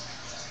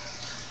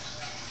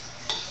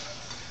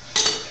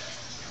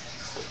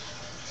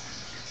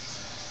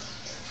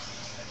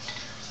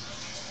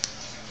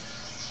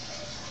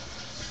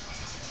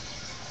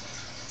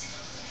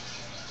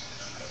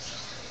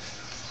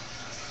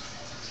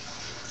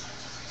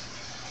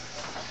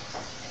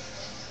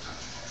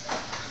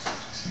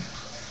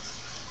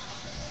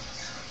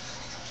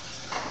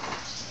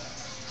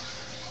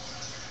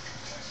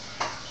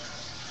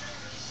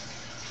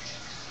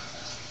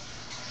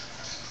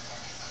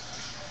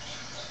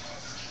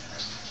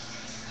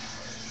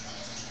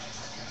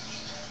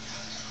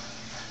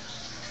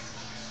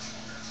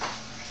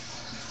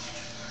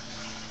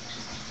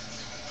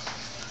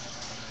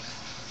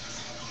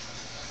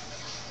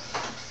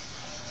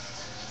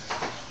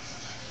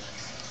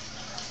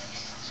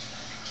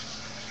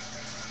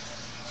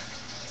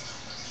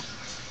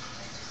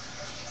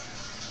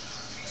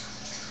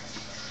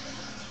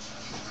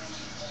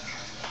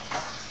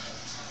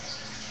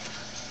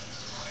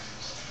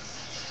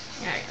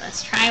 Alright,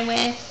 let's try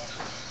with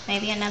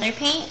maybe another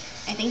paint.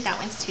 I think that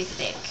one's too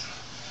thick.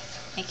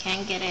 I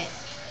can't get it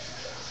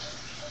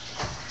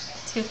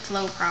to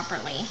flow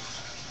properly.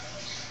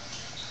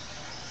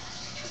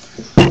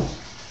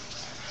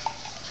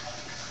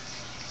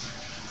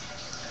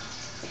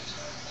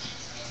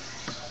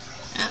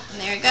 Oh, and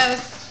there it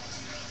goes.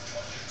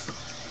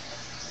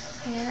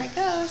 There it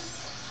goes.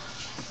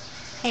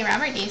 Hey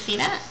Robert, do you see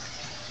that?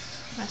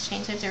 Let's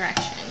change the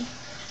direction.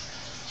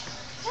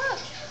 Oh.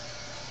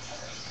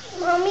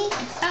 Mommy,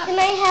 Stop. can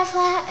I have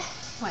that?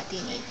 What do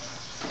you need?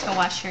 To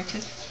wash your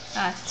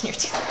your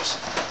toothbrush,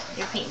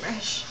 your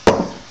paintbrush.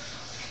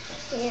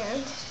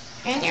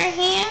 And your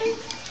hand?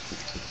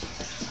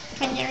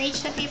 Can you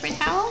reach the paper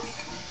towel?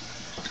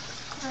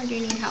 Or do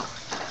you need help?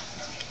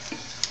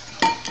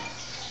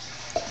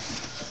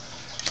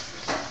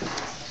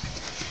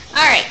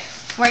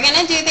 We're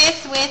gonna do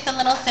this with the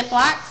little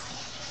Ziplocs.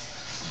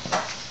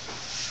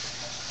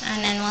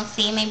 And then we'll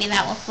see, maybe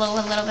that will flow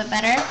a little bit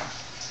better.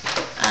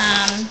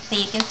 So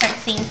you can start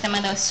seeing some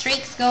of those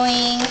streaks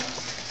going.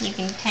 You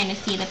can kind of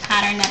see the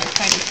pattern that it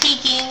started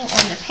taking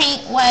when the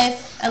paint was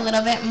a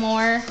little bit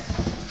more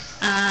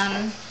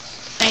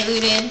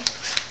diluted.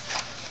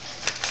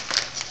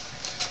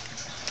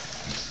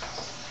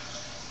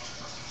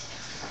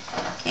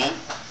 Okay,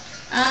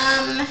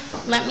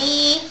 let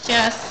me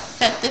just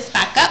set this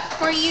back up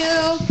for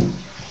you.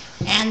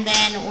 And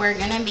then we're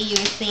gonna be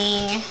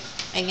using,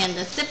 again,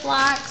 the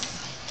Ziplocs.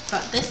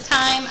 But this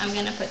time I'm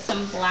gonna put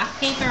some black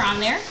paper on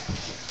there.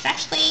 It's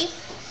actually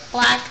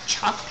black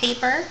chalk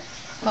paper,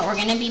 but we're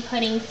gonna be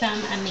putting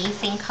some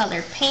amazing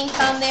colored paint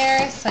on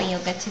there, so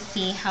you'll get to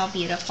see how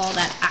beautiful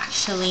that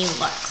actually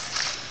looks.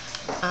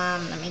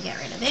 Let me get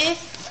rid of this.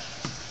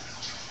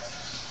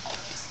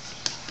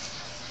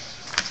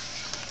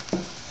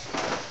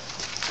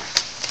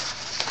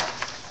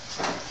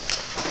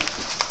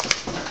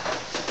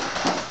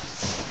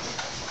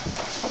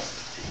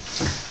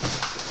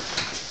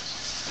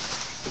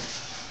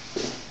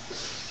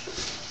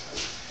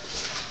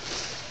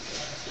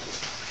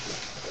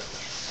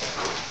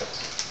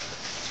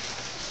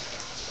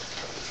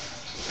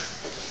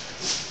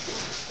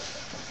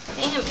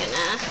 I'm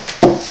gonna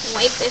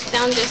wipe this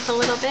down just a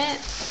little bit.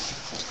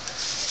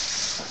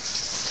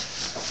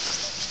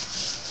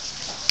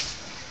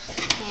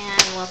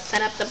 And we'll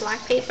set up the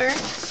black paper.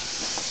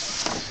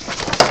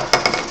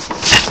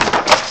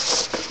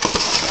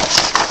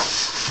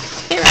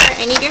 Hey Robert,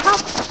 I need your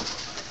help.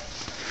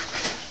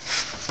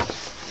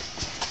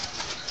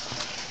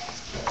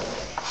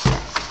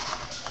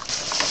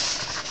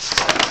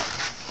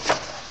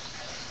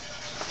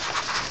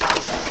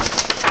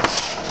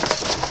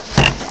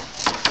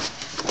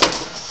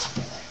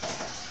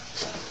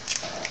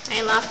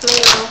 I lost my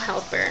little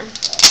helper.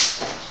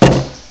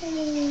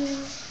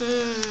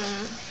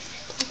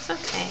 It's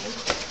okay.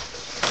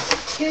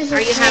 Here's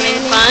Are you having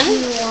fun?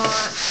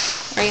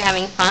 Are you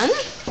having fun?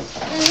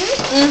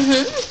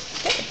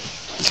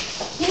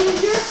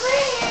 Here's your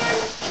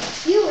friend.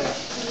 You were the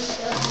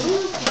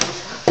blue one.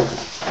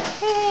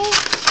 Okay.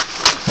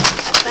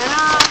 Cut that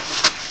off.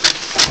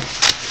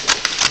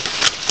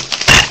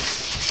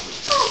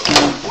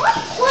 What?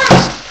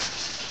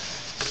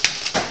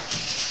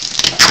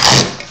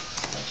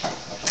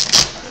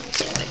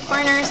 Get the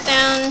corners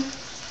down.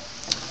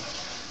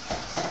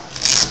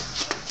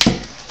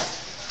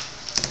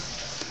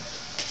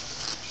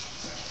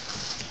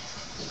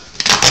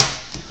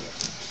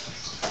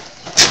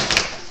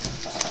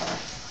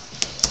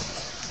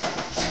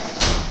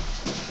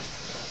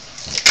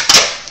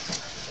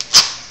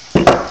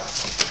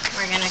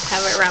 We're going to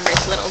cover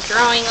Robert's little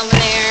drawing over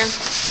there.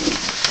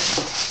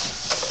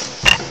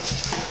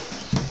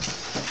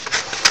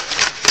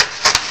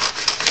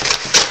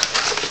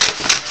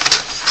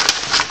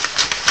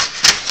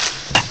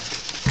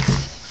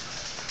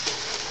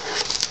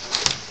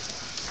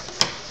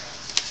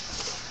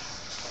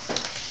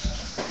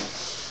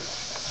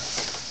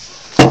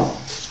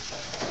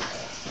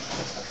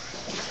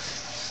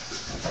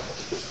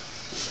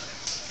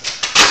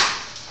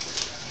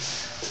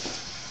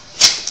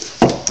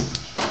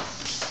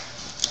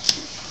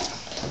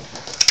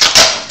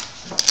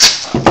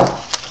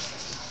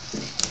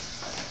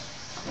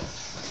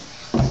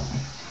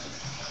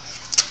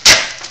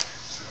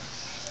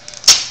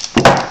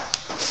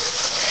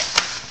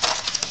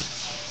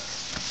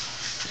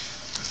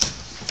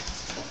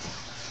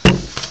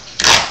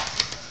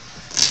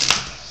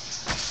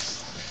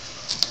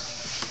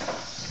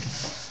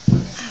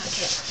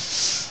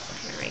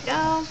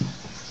 Go.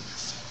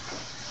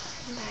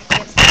 That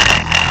gives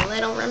us a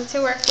little room to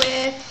work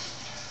with.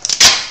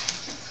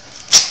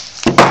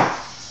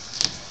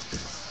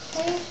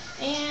 Okay,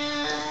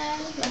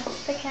 and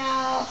let's pick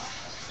out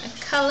a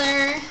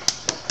color.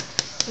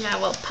 Yeah,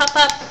 we'll puff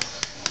up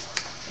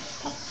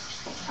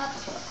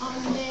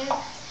on this.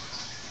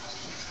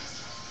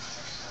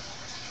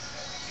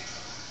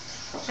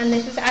 And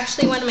this is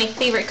actually one of my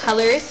favorite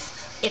colors.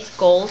 It's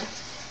gold.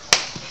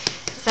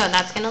 So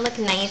that's going to look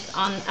nice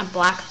on a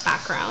black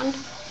background.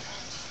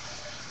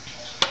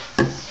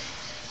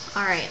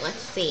 Alright, let's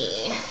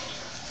see.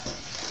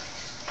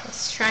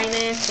 Let's try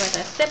this with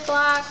a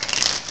Ziploc.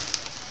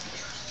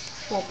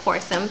 We'll pour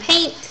some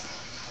paint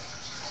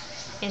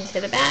into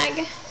the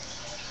bag.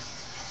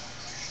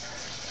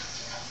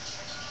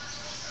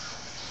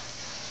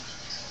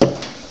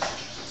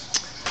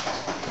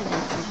 And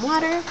then some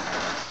water.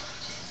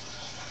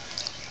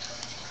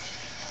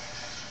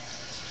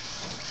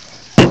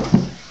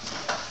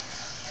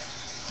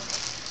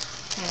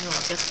 And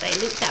we'll just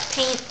dilute that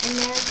paint in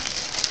there,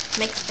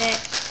 mix it.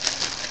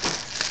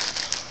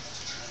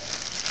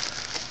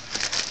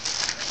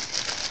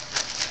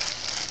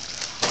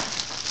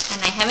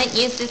 And I haven't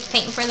used this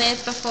paint for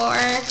this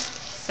before,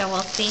 so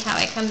we'll see how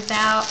it comes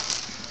out.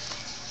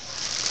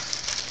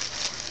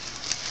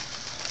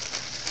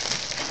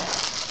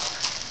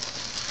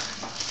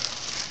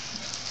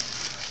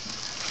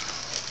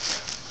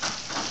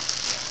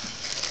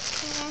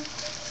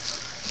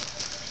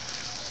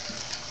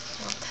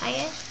 tie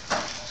it.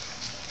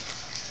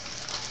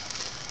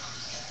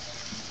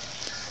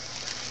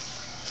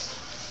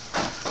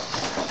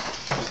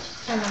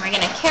 And then we're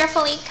going to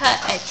carefully cut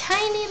a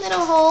tiny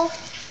little hole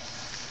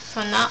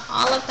so not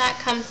all of that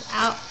comes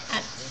out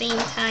at the same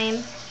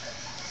time.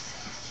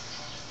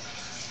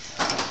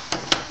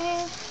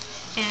 Okay.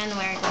 And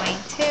we're going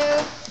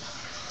to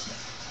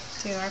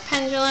do our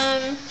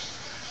pendulum.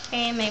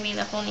 Okay, maybe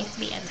the hole needs to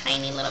be a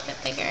tiny little bit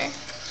bigger.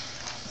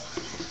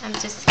 I'm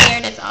just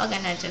scared it's all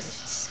gonna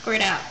just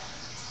squirt out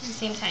at the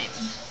same time.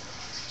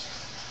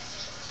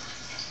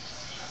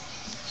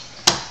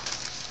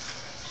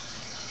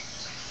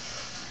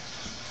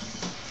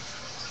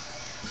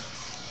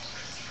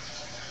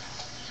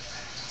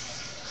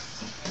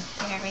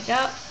 There we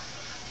go.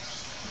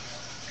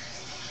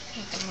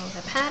 We can move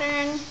the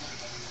pattern.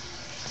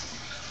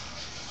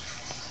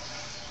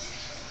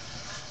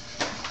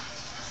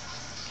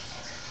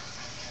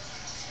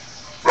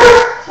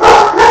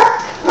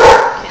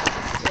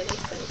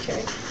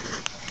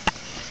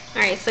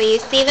 Alright, so you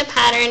see the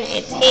pattern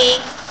it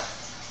takes.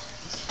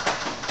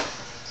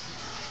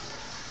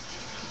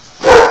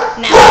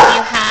 Now if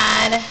you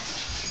had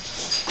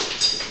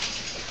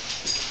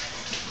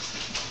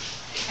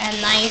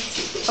a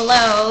nice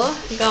flow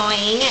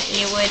going,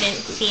 you wouldn't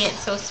see it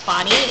so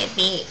spotty. It'd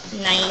be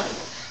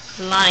nice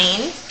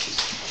lines.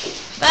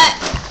 But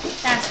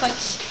that's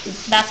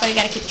why you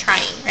gotta keep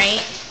trying,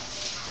 right?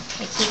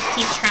 Like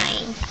keep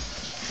trying.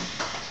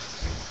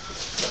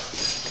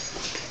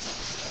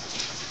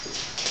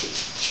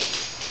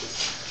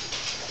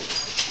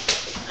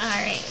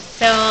 Alright,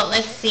 so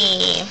let's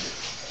see.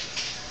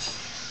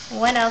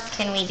 What else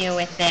can we do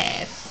with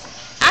this?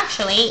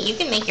 Actually, you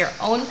can make your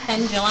own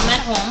pendulum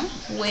at home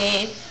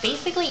with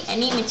basically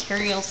any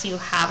materials you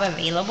have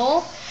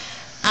available.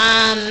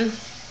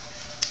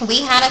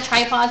 We had a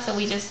tripod, so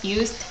we just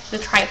used the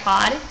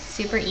tripod.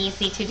 Super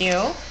easy to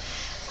do.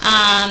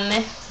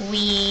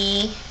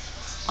 We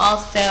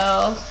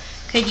also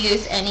could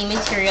use any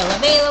material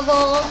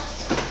available.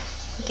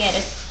 Get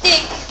a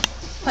stick,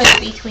 put it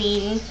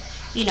between,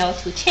 you know,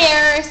 two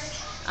chairs,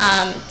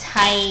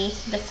 tie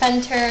the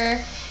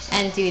center,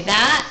 and do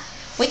that.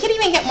 We could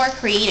even get more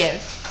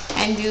creative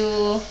and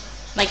do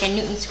like a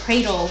Newton's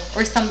cradle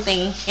or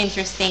something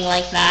interesting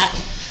like that.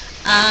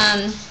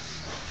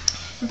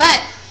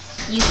 But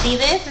you see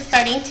this is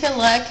starting to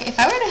look, if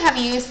I were to have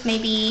used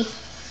maybe,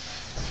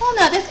 oh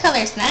no, this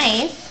color's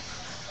nice.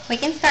 We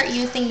can start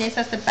using this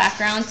as the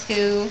background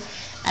to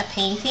a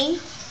painting.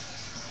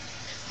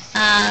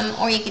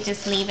 Or you could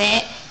just leave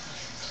it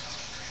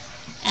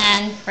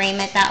and frame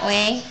it that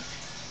way.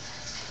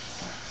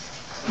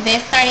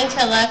 This is starting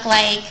to look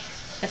like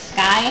the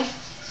sky,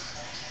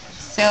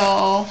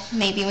 so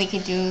maybe we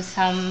could do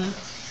some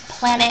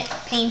planet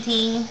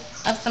painting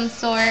of some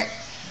sort.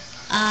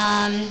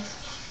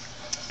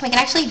 We can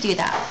actually do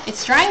that.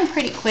 It's drying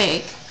pretty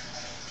quick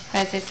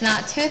because it's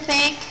not too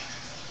thick,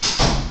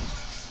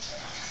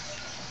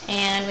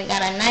 and we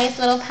got a nice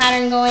little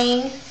pattern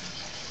going.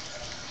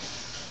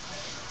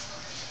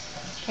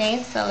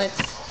 Okay, so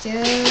let's do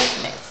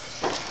this.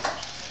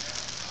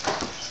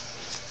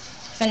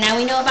 So now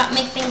we know about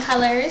mixing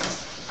colors.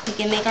 We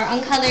can make our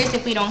own colors.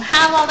 If we don't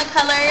have all the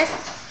colors,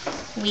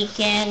 we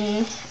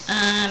can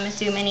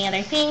do many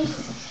other things.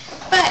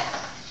 But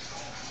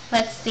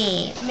let's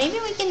see, maybe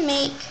we can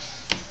make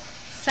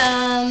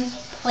some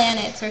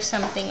planets or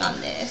something on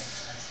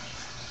this.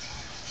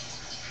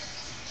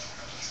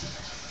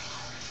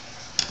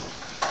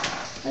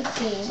 Let's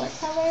see, what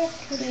colors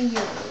could we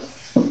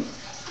use?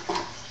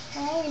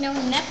 Well, you know,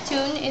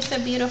 Neptune is a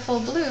beautiful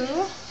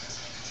blue,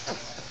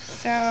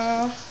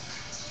 so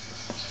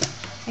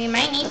we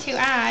might need to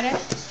add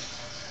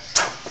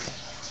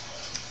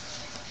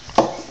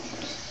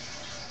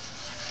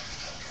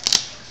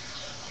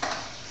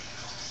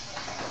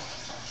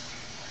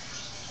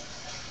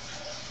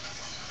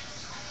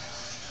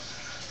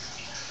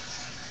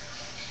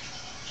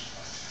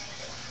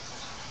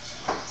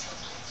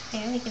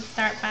we can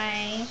start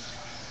by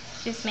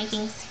just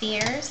making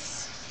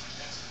spheres.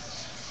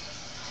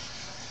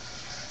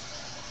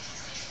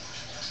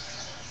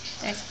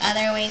 There's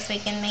other ways we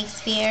can make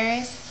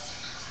spheres.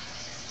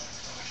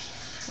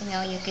 You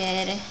know, you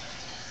could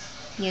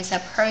use a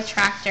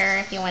protractor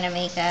if you want to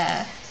make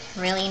a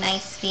really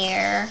nice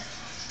sphere.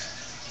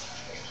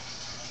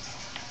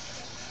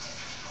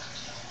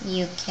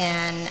 You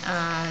can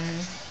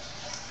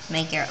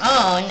make your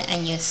own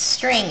and use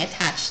string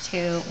attached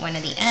to one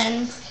of the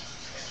ends.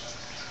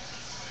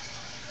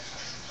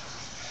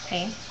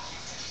 Okay.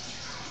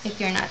 If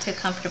you're not too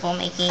comfortable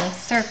making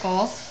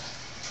circles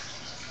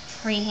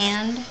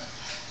freehand.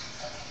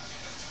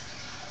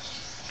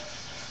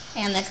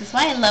 And this is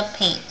why I love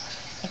paint.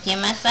 If you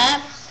mess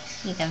up,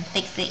 you can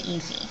fix it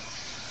easy.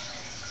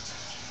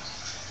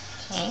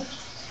 Okay,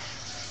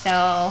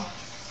 so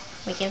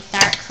we can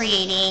start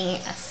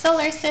creating a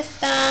solar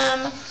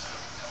system,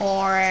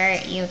 or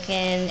you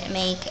can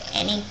make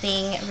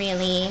anything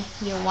really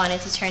you wanted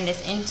to turn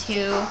this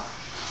into.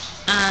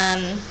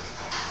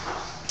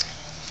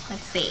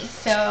 Let's see,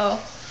 so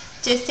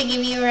just to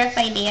give you a rough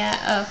idea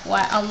of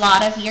what a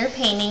lot of your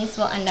paintings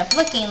will end up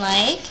looking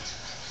like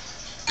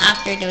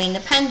after doing the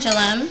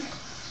pendulum.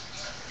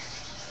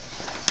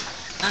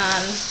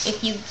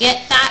 If you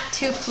get that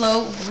to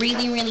flow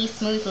really, really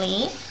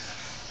smoothly,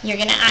 you're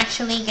going to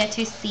actually get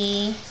to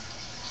see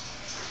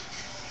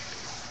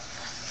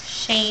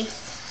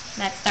shapes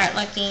that start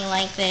looking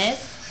like this.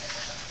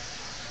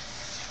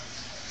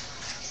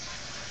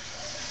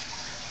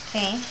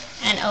 Okay,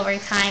 and over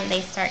time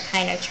they start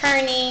kind of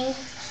turning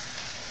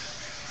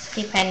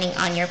depending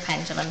on your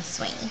pendulum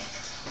swing.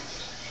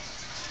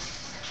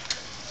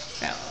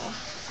 So,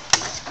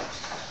 let's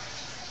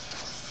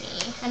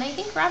see. And I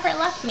think Robert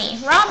left me.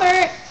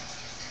 Robert!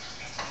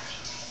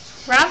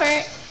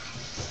 Robert!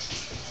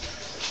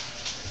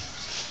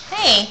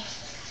 Hey!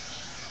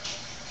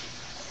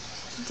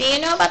 Do you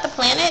know about the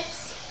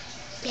planets?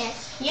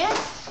 Yes. Yes?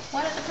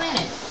 What are the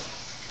planets?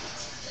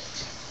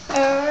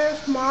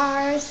 Earth,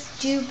 Mars,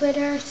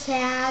 Jupiter,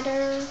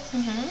 Saturn,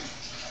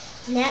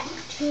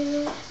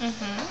 Neptune.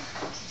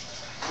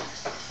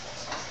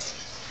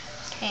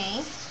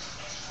 Okay.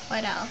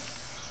 What else?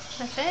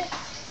 That's it?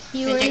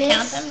 Uranus. Did you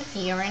count them?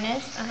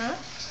 Uranus.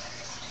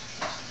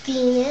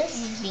 Venus.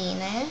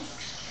 Venus.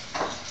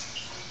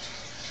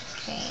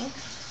 Okay.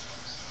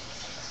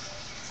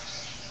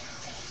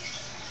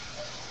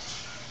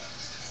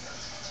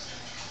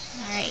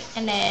 Alright,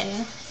 and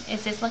then,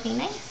 is this looking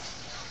nice?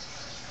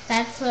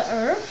 That's the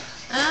Earth.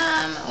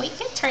 We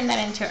could turn that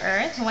into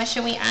Earth. What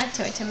should we add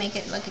to it to make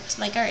it look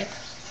like Earth?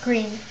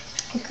 Green.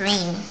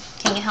 Green.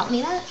 Can you help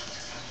me that?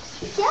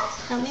 Yeah.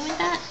 Help me with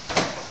that?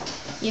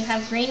 You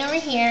have green over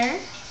here.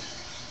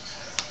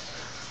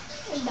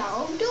 And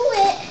I'll do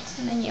it.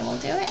 And then you will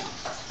do it.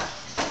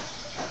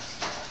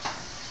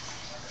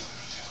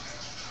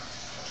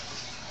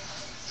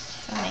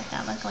 So make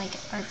that look like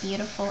our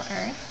beautiful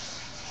Earth.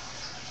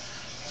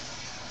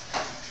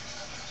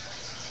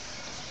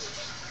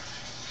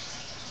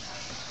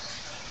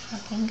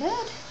 Looking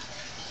good.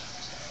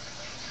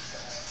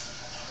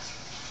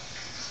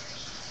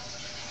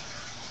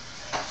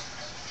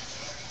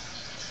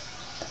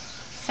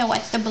 So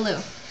what's the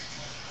blue?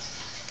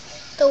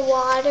 The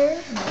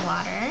water. The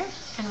water.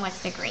 And what's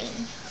the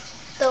green?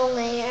 The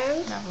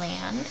land. The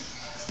land.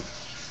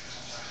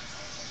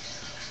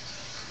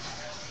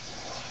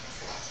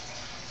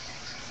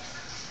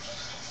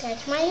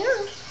 That's my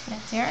Earth.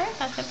 That's your Earth.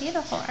 That's a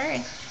beautiful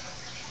Earth.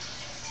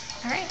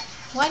 Alright.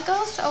 What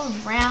goes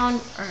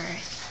around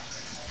Earth?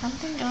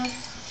 Something goes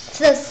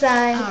The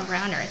sun.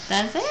 around Earth,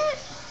 does it?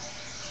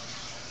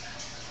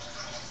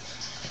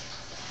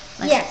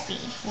 Let's Yes. see.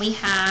 We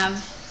have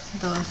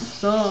the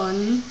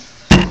sun.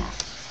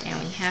 And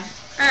we have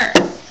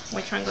Earth.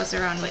 Which one goes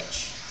around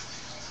which?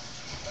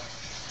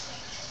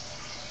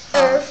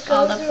 Earth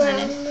all goes the around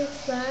planets. the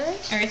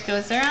sun. Earth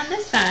goes around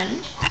the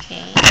sun.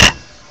 Okay.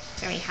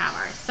 So we have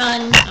our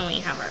sun and we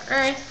have our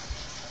Earth.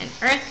 And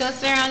Earth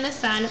goes around the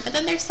sun. But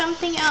then there's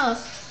something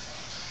else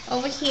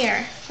over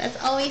here that's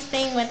always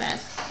staying with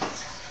us.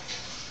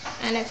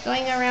 And it's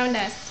going around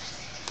us.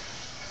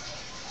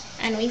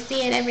 And we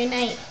see it every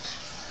night.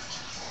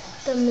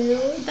 The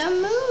moon. The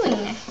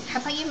moon. How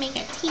about you make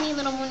a teeny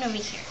little moon over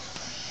here?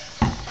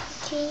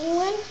 Teeny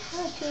one.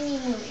 Oh, teeny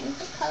moon.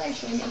 What color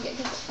should we make it?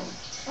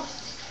 Oh,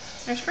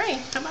 there's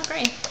gray. How about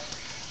gray?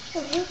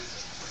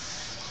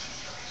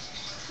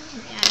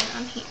 Add it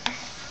on here.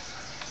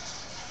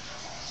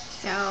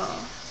 So,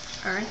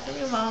 Earth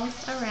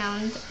revolves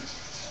around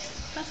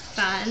the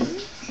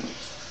sun.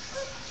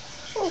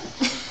 Oh.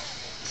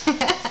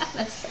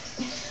 That's good.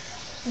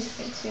 Let's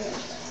get to it.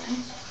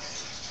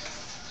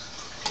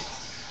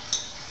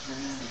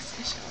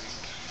 Special work.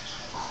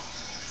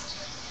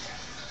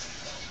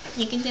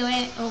 You can do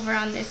it over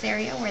on this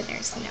area where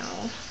there's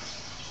snow.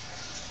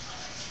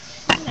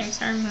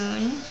 There's our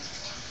moon.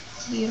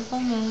 Beautiful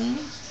moon.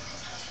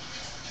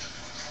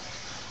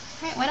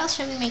 Alright, what else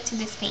should we make to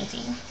this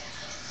painting?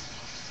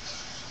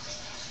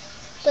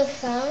 The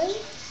sun.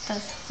 The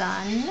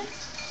sun.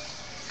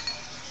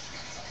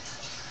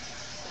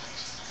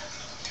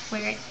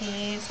 Where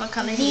is, what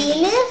color do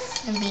you make?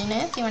 Venus.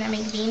 Venus. You want to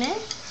make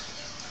Venus?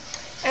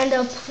 And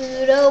the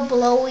Pluto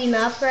blowing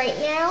up right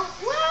now.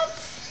 What?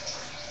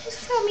 You're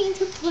so mean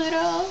to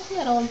Pluto,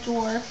 little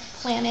dwarf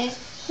planet.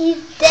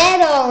 He's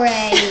dead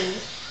already.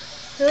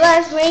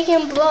 Let's make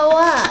him blow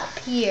up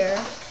here.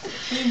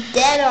 He's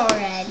dead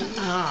already.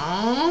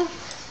 Aww.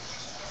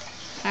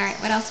 Alright,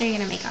 what else are you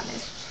going to make on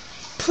this?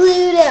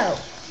 Pluto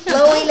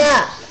blowing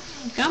up.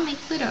 Go make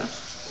Pluto.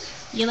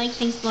 You like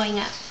things blowing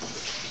up.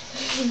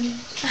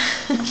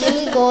 Give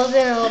me gold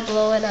and I'll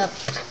blow it up.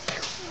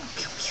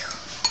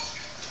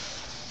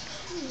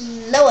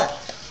 Blow up.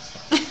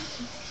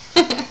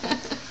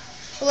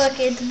 Look,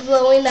 it's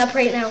blowing up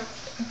right now.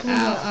 Blew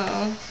up.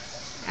 Uh-oh.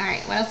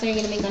 Alright, what else are you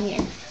going to make on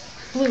here?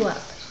 Blew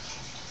up.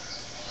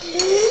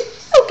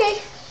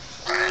 Okay.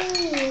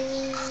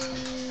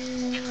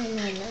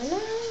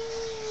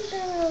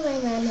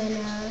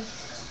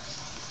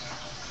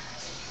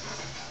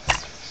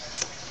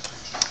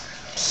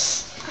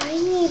 I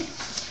need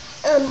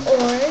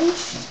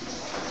orange.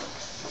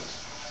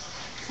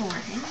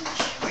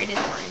 Orange. Where did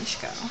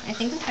orange go? I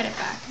think we put it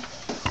back.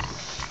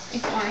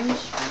 Is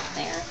orange back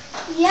there?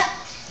 Yep.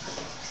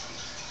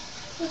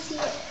 Let's see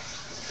it.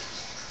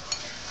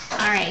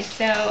 Alright,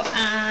 so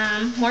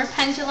more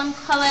pendulum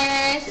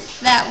colors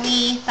that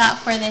we thought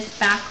for this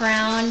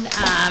background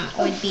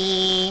would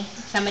be,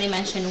 somebody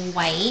mentioned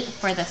white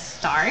for the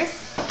stars.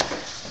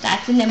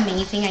 That's an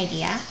amazing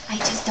idea. I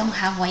just don't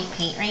have white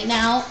paint right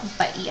now,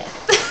 but yes,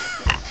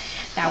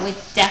 that would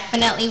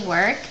definitely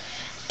work.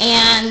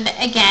 And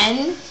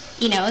again,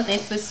 you know,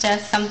 this was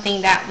just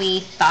something that we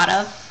thought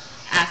of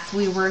as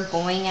we were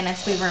going and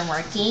as we were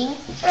working.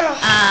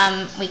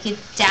 We could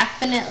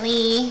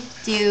definitely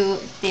do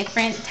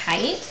different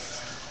types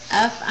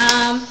of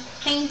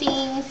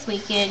paintings. We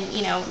could,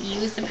 you know,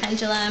 use the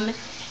pendulum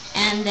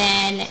and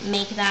then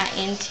make that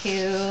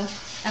into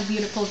a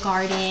beautiful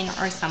garden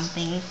or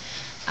something.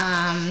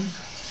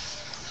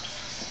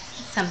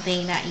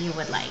 Something that you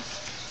would like.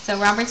 So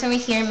Robert's over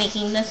here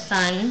making the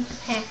sun.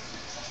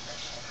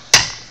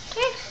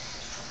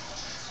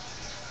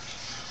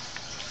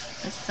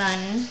 The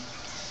sun.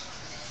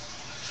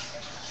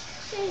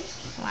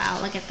 Wow,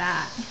 look at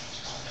that.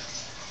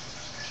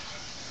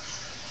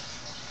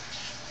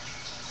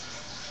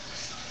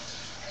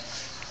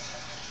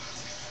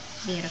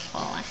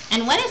 Beautiful.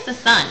 And what is the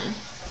sun?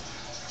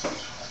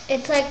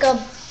 It's like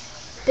a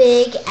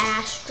big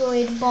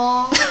asteroid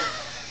ball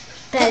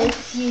that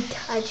if you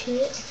touch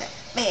it, It's a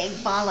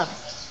big ball of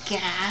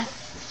gas.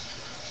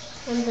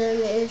 and then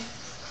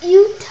if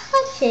you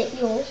touch it,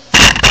 you'll...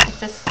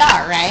 It's a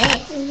star,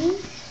 right?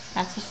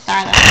 That's the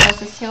star that's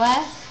closest to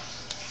us?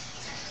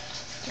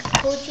 The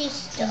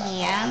closest star.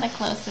 Yeah, the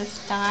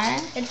closest star.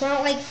 It's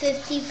not like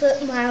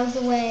 50 miles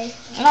away.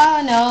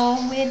 Oh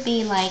no, we'd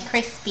be like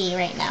crispy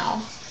right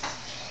now.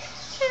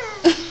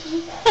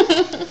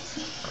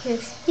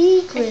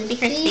 Crispy.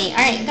 Crispy.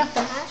 Alright, go.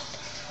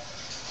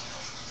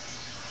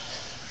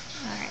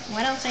 Alright,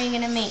 what else are you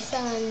gonna make?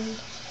 Sun.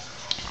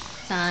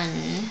 Sun.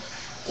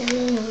 We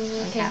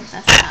Okay. have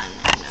the sun.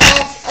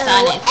 No,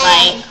 sun is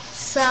like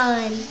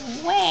sun.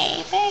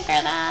 way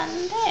bigger than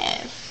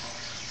this.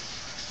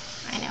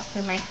 I know,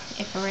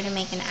 if we were to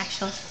make an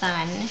actual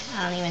sun,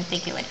 I don't even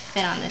think it would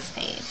fit on this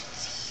page.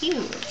 It's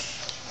huge.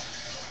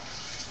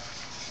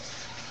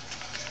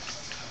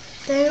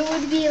 Then it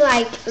would be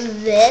like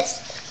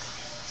this.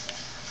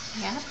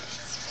 Yep,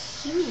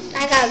 it's huge.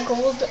 I got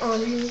gold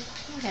on me.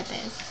 Look at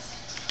this.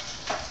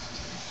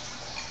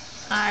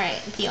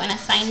 Alright, do you want to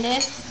sign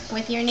this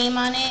with your name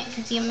on it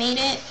because you made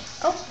it?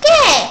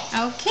 Okay.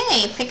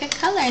 Okay, pick a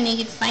color and you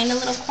can sign a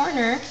little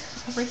corner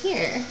over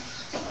here.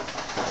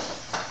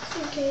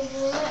 Okay,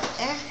 what?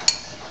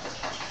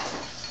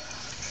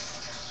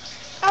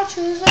 I'll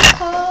choose a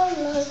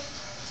color.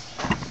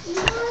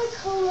 My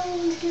color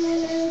is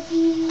gonna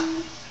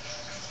be...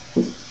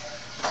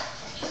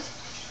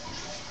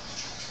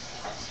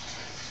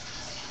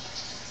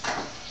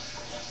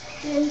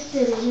 Dun,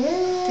 dun, dun.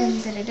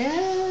 Dun, dun, dun,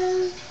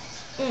 dun.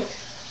 Mm.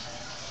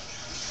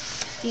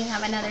 Do you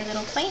have another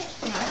little plate?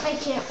 No. I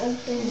can't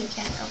open. You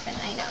can't open,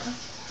 I know.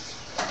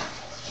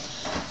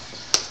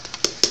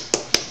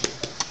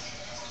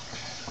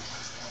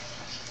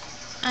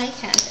 I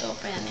can't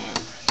open it.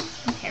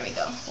 Here we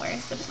go.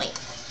 Where's the plate?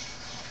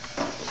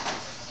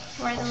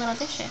 Where are the little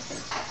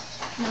dishes?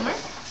 No more?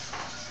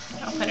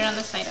 I'll put it on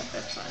the side of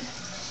this one.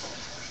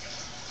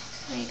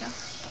 There you go.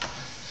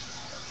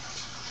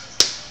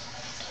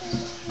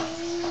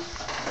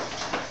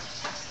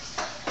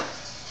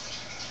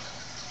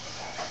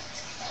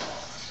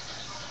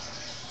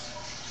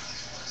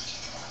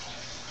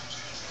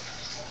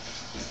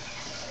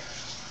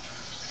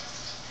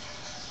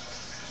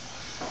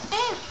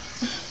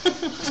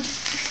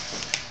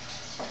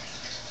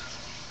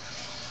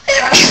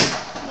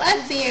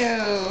 Bless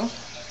you.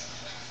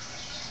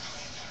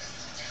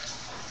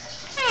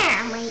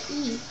 Ah, my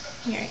E.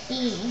 Your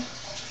E.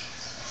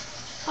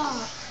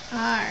 R.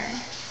 R.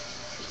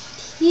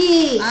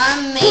 T.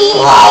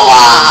 Amazing.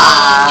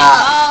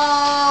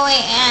 Oh,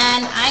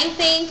 and I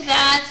think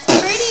that's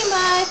pretty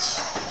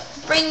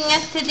much bringing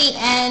us to the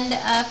end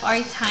of our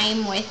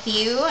time with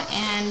you.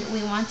 And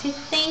we want to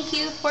thank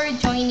you for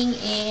joining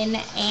in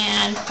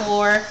and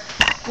for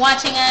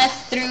watching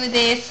us through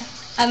this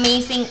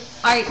amazing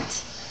art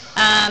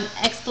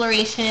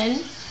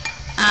exploration.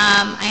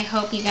 I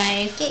hope you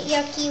guys Get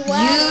yucky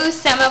water. use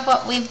some of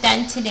what we've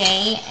done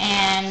today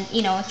and,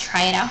 you know,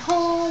 try it at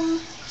home,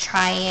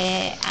 try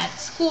it at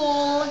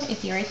school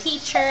if you're a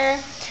teacher.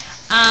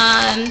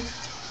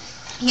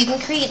 You can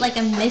create like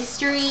a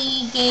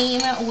mystery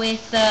game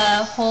with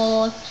the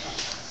whole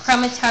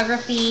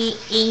chromatography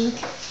ink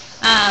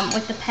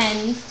with the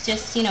pens.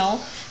 Just, you know,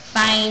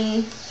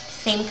 find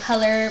same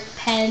color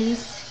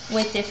pens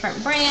with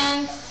different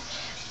brands.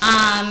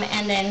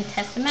 And then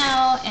test them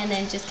out and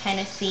then just kind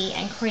of see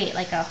and create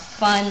like a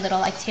fun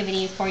little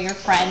activity for your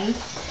friends.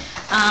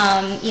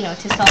 You know,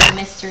 to solve a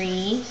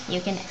mystery. You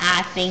can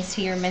add things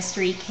to your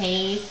mystery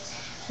case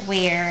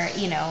where,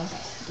 you know,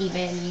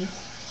 even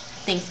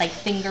things like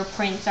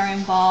fingerprints are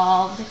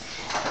involved.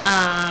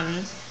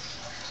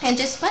 And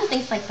just fun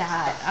things like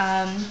that.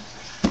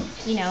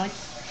 you know,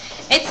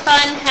 it's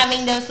fun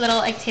having those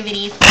little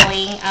activities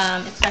going,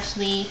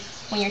 especially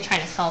when you're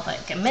trying to solve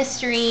like a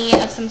mystery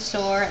of some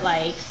sort,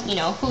 like, you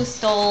know, who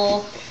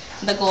stole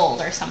the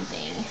gold or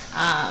something.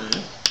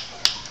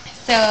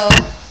 So,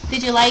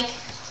 did you like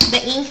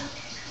the ink,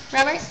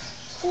 Robert?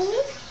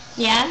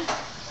 Yeah?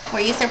 Were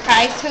you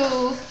surprised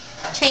who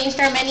changed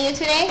our menu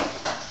today?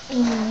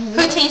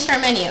 Who changed our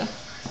menu?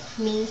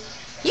 Me.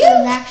 You? It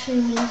was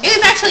actually me. It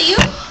was actually you?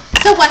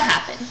 So what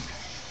happened?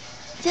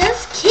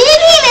 Just kidding,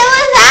 it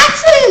was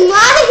actually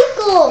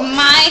Michael.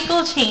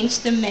 Michael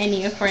changed the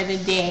menu for the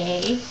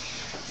day.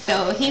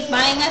 So he's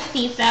buying us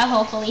pizza.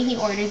 Hopefully he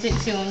orders it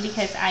soon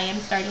because I am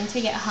starting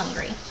to get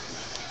hungry.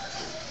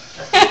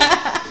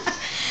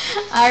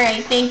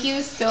 Alright, thank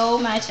you so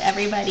much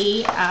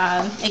everybody.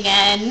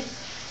 Again,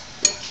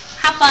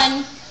 have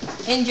fun,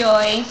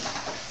 enjoy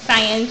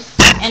science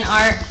and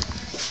art.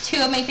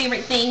 Two of my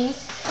favorite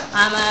things.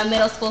 I'm a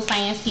middle school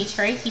science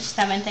teacher. I teach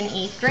 7th and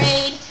 8th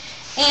grade.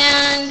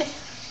 And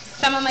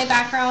some of my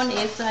background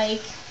is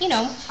like, you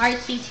know,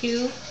 artsy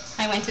too.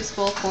 I went to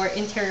school for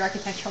interior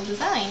architectural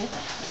design.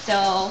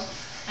 So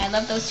I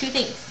love those two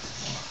things.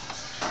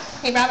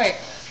 Hey Robert,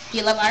 do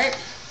you love art?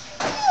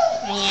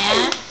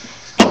 Yeah,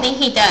 I think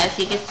he does.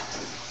 You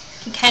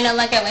can kind of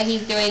look at what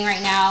he's doing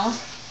right now.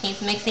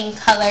 He's mixing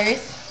colors.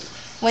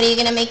 What are you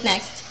going to make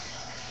next?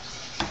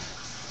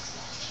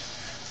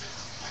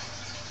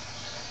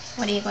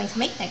 What are you going to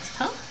make next,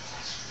 huh?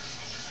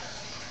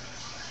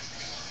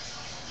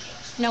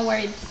 No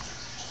words.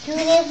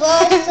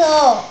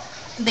 Universal.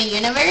 The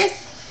universe?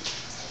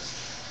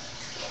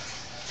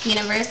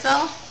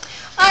 Universal?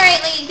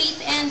 Alright, ladies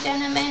and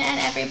gentlemen, and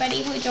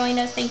everybody who joined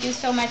us, thank you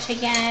so much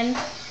again.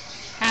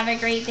 Have a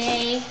great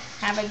day.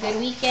 Have a good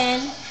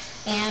weekend.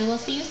 And we'll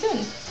see you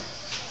soon.